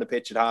stuff on the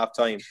pitch at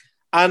halftime.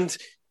 And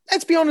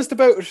let's be honest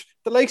about it,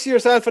 the likes of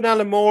yourself and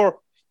Alan Moore,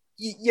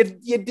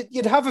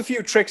 you'd have a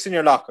few tricks in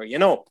your locker, you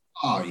know.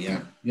 Oh,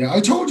 yeah. Yeah,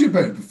 I told you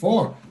about it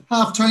before.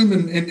 Half-time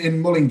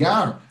in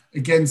Mullingar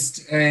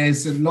against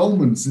St.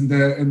 Lomans in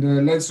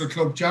the Leinster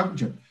Club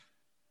Championship.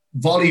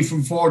 Volley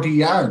from 40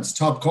 yards,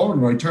 top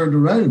corner. I turned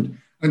around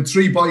and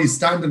three boys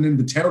standing in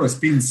the terrace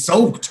being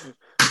soaked.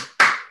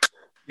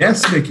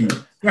 Yes, Mickey.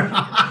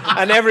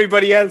 And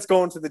everybody else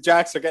going to the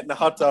Jacks or getting a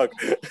hot dog.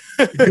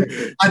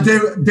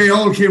 And they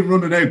all came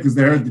running out because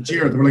they heard the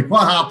cheer. They were like,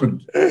 what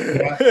happened?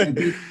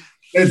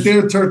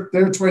 Their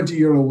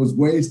 20-year-old was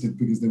wasted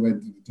because they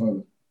went to the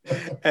toilet.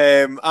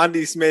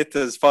 Andy Smith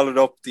has followed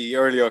up the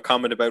earlier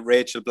comment about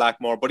Rachel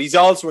Blackmore, but he's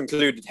also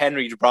included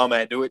Henry de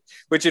Bromhead,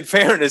 which in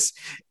fairness,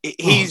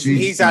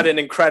 he's had an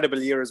incredible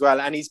year as well,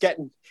 and he's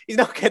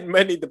not getting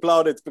many of the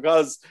plaudits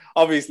because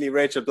obviously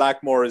Rachel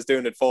Blackmore is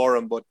doing it for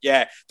him. But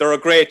yeah, they're a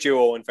great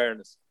duo in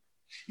fairness.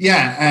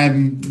 Yeah,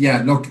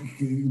 look,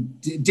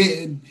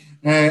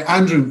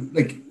 Andrew,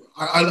 like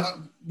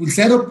we'll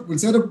set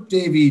up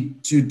Davey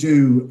to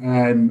do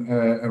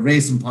a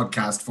racing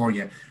podcast for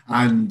you,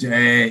 and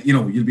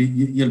you'll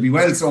be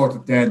well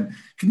sorted then.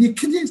 Can you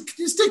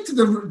stick to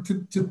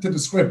the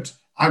script,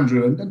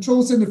 Andrew, and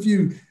throw us in a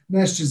few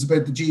messages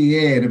about the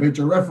GAA and about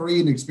your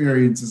refereeing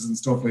experiences and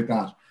stuff like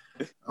that?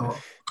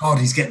 Oh God,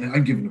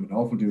 I'm giving him an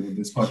awful doing in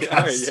this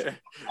podcast. Yeah.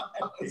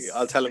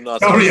 I'll tell him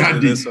not. Sorry,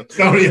 Andy.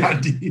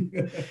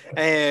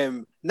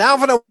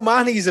 Navan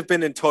O'Mahony's have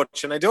been in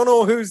touch, and I don't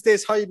know who's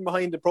this hiding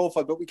behind the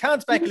profile, but we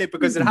can't speculate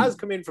because it has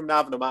come in from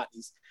Navan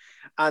O'Mahony's,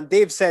 and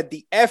they've said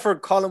the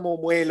effort Colin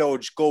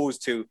O'Mahony goes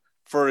to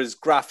for his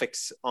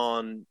graphics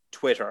on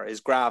Twitter, his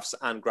graphs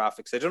and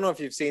graphics. I don't know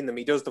if you've seen them.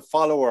 He does the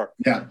follower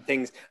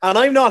things, and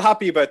I'm not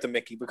happy about them,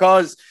 Mickey,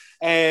 because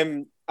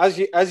as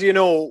you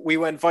know, we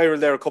went viral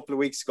there a couple of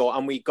weeks ago,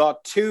 and we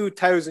got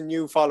 2,000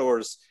 new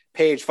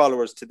page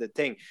followers to the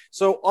thing.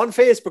 So on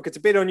Facebook, it's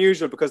a bit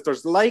unusual because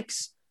there's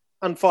likes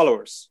and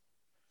followers.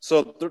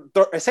 So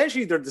they're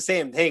essentially the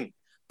same thing,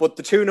 but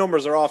the two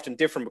numbers are often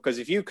different because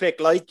if you click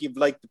like, you've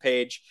liked the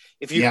page.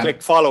 If you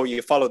click follow,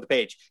 you follow the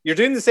page. You're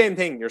doing the same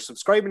thing. You're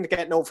subscribing to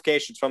get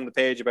notifications from the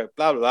page about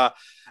blah, blah,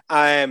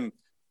 blah.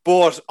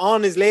 But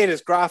on his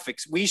latest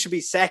graphics, we should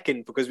be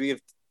second because we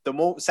have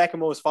the second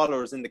most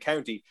followers in the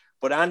county.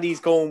 But Andy's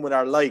going with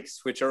our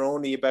likes, which are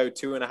only about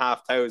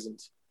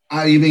 2,500.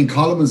 You mean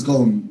Colm is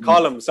going?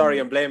 Colm, sorry,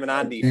 I'm blaming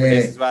Andy for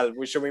this as well.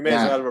 We may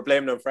as well. We're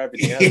blaming him for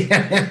everything else.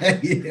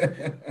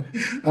 Yeah,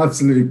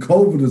 absolutely.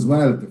 COVID as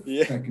well.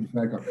 The second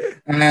figure.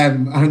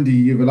 Andy,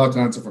 you have a lot to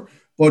answer for.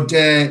 But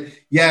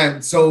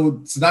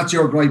so that's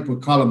your gripe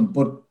with Colm.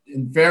 But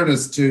in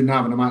fairness to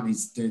Navan O'Mahony,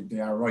 they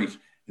are right.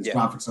 His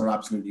graphics are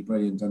absolutely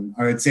brilliant. And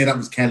I'd say that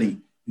was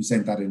Kelly who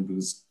sent that in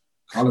because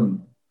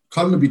Colm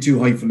Colin would be too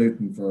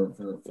highfalutin for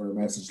a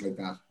message like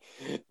that.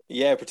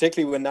 Yeah,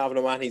 particularly when Navan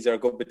O'Mahony's are a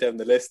good bit down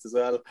the list as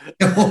well.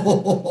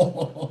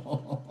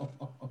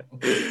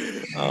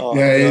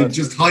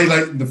 Just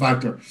highlighting the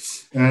factor.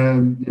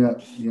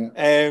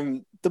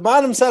 The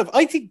man himself,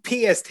 I think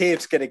PS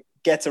Tapes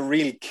gets a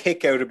real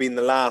kick out of being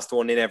the last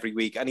one in every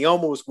week, and he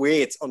almost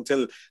waits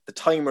until the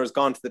timer has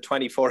gone to the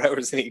 24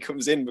 hours and he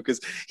comes in, because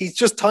he's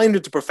just timed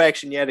it to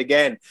perfection yet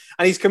again,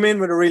 and he's come in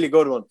with a really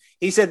good one.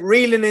 He said,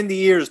 reeling in the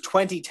years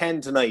 2010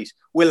 tonight,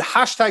 will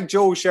hashtag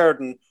Joe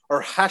Sheridan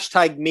or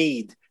hashtag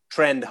Mead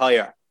trend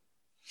higher?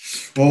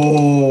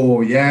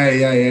 Oh,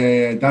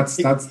 yeah. That's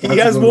he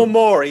has one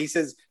more. He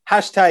says,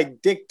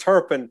 hashtag Dick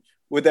Turpin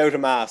without a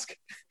mask.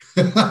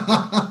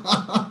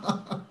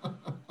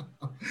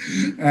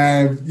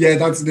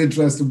 That's an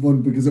interesting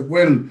one, because it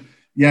will.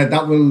 Yeah,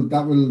 that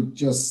will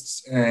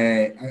just.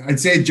 I'd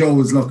say Joe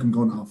is looking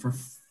going, oh, for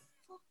fuck's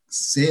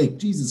sake,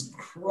 Jesus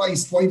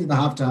Christ, why did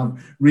I have to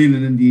have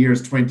reeling in the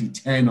years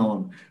 2010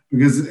 on?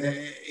 Because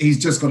he's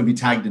just going to be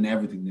tagged in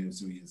everything now.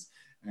 So he is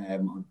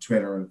on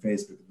Twitter and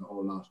Facebook and the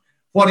whole lot.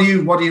 What do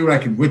you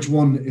reckon? Which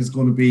one is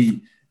going to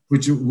be?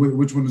 Which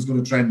one is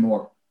going to trend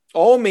more?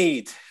 Oh,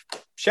 Mead,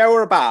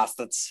 shower of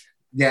bastards.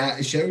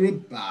 Yeah, shower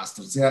of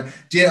bastards. Yeah.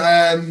 Do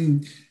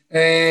you,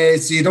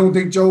 so you don't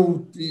think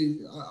Joe?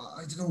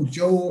 I don't know,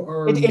 Joe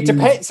or it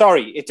depends.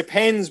 Sorry, it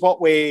depends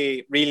what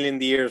way reeling in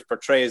the years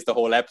portrays the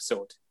whole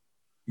episode.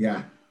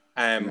 Yeah.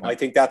 I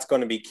think that's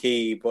going to be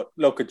key. But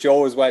look,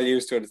 Joe is well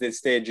used to it at this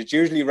stage. It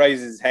usually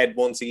raises his head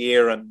once a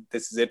year, and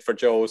this is it for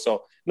Joe.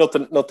 So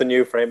nothing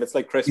new for him. It's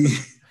like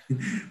Christmas.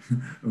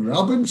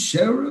 Robin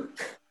Sherrod.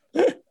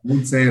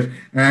 Won't say it.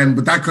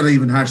 But that could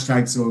even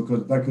hashtag, so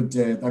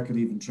that could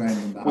even trend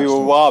in that. We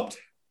were wobbed.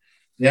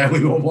 Yeah,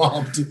 we were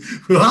wobbed.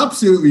 We were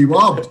absolutely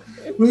wobbed.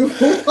 We were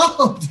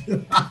wobbed.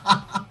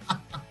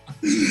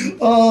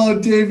 Oh,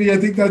 Davey, I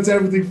think that's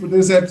everything for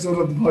this episode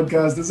of the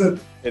podcast, is it?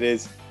 It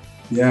is.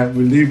 Yeah,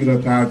 we'll leave it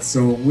at that.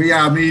 So we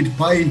are Mead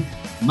by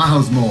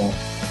Mahosmore.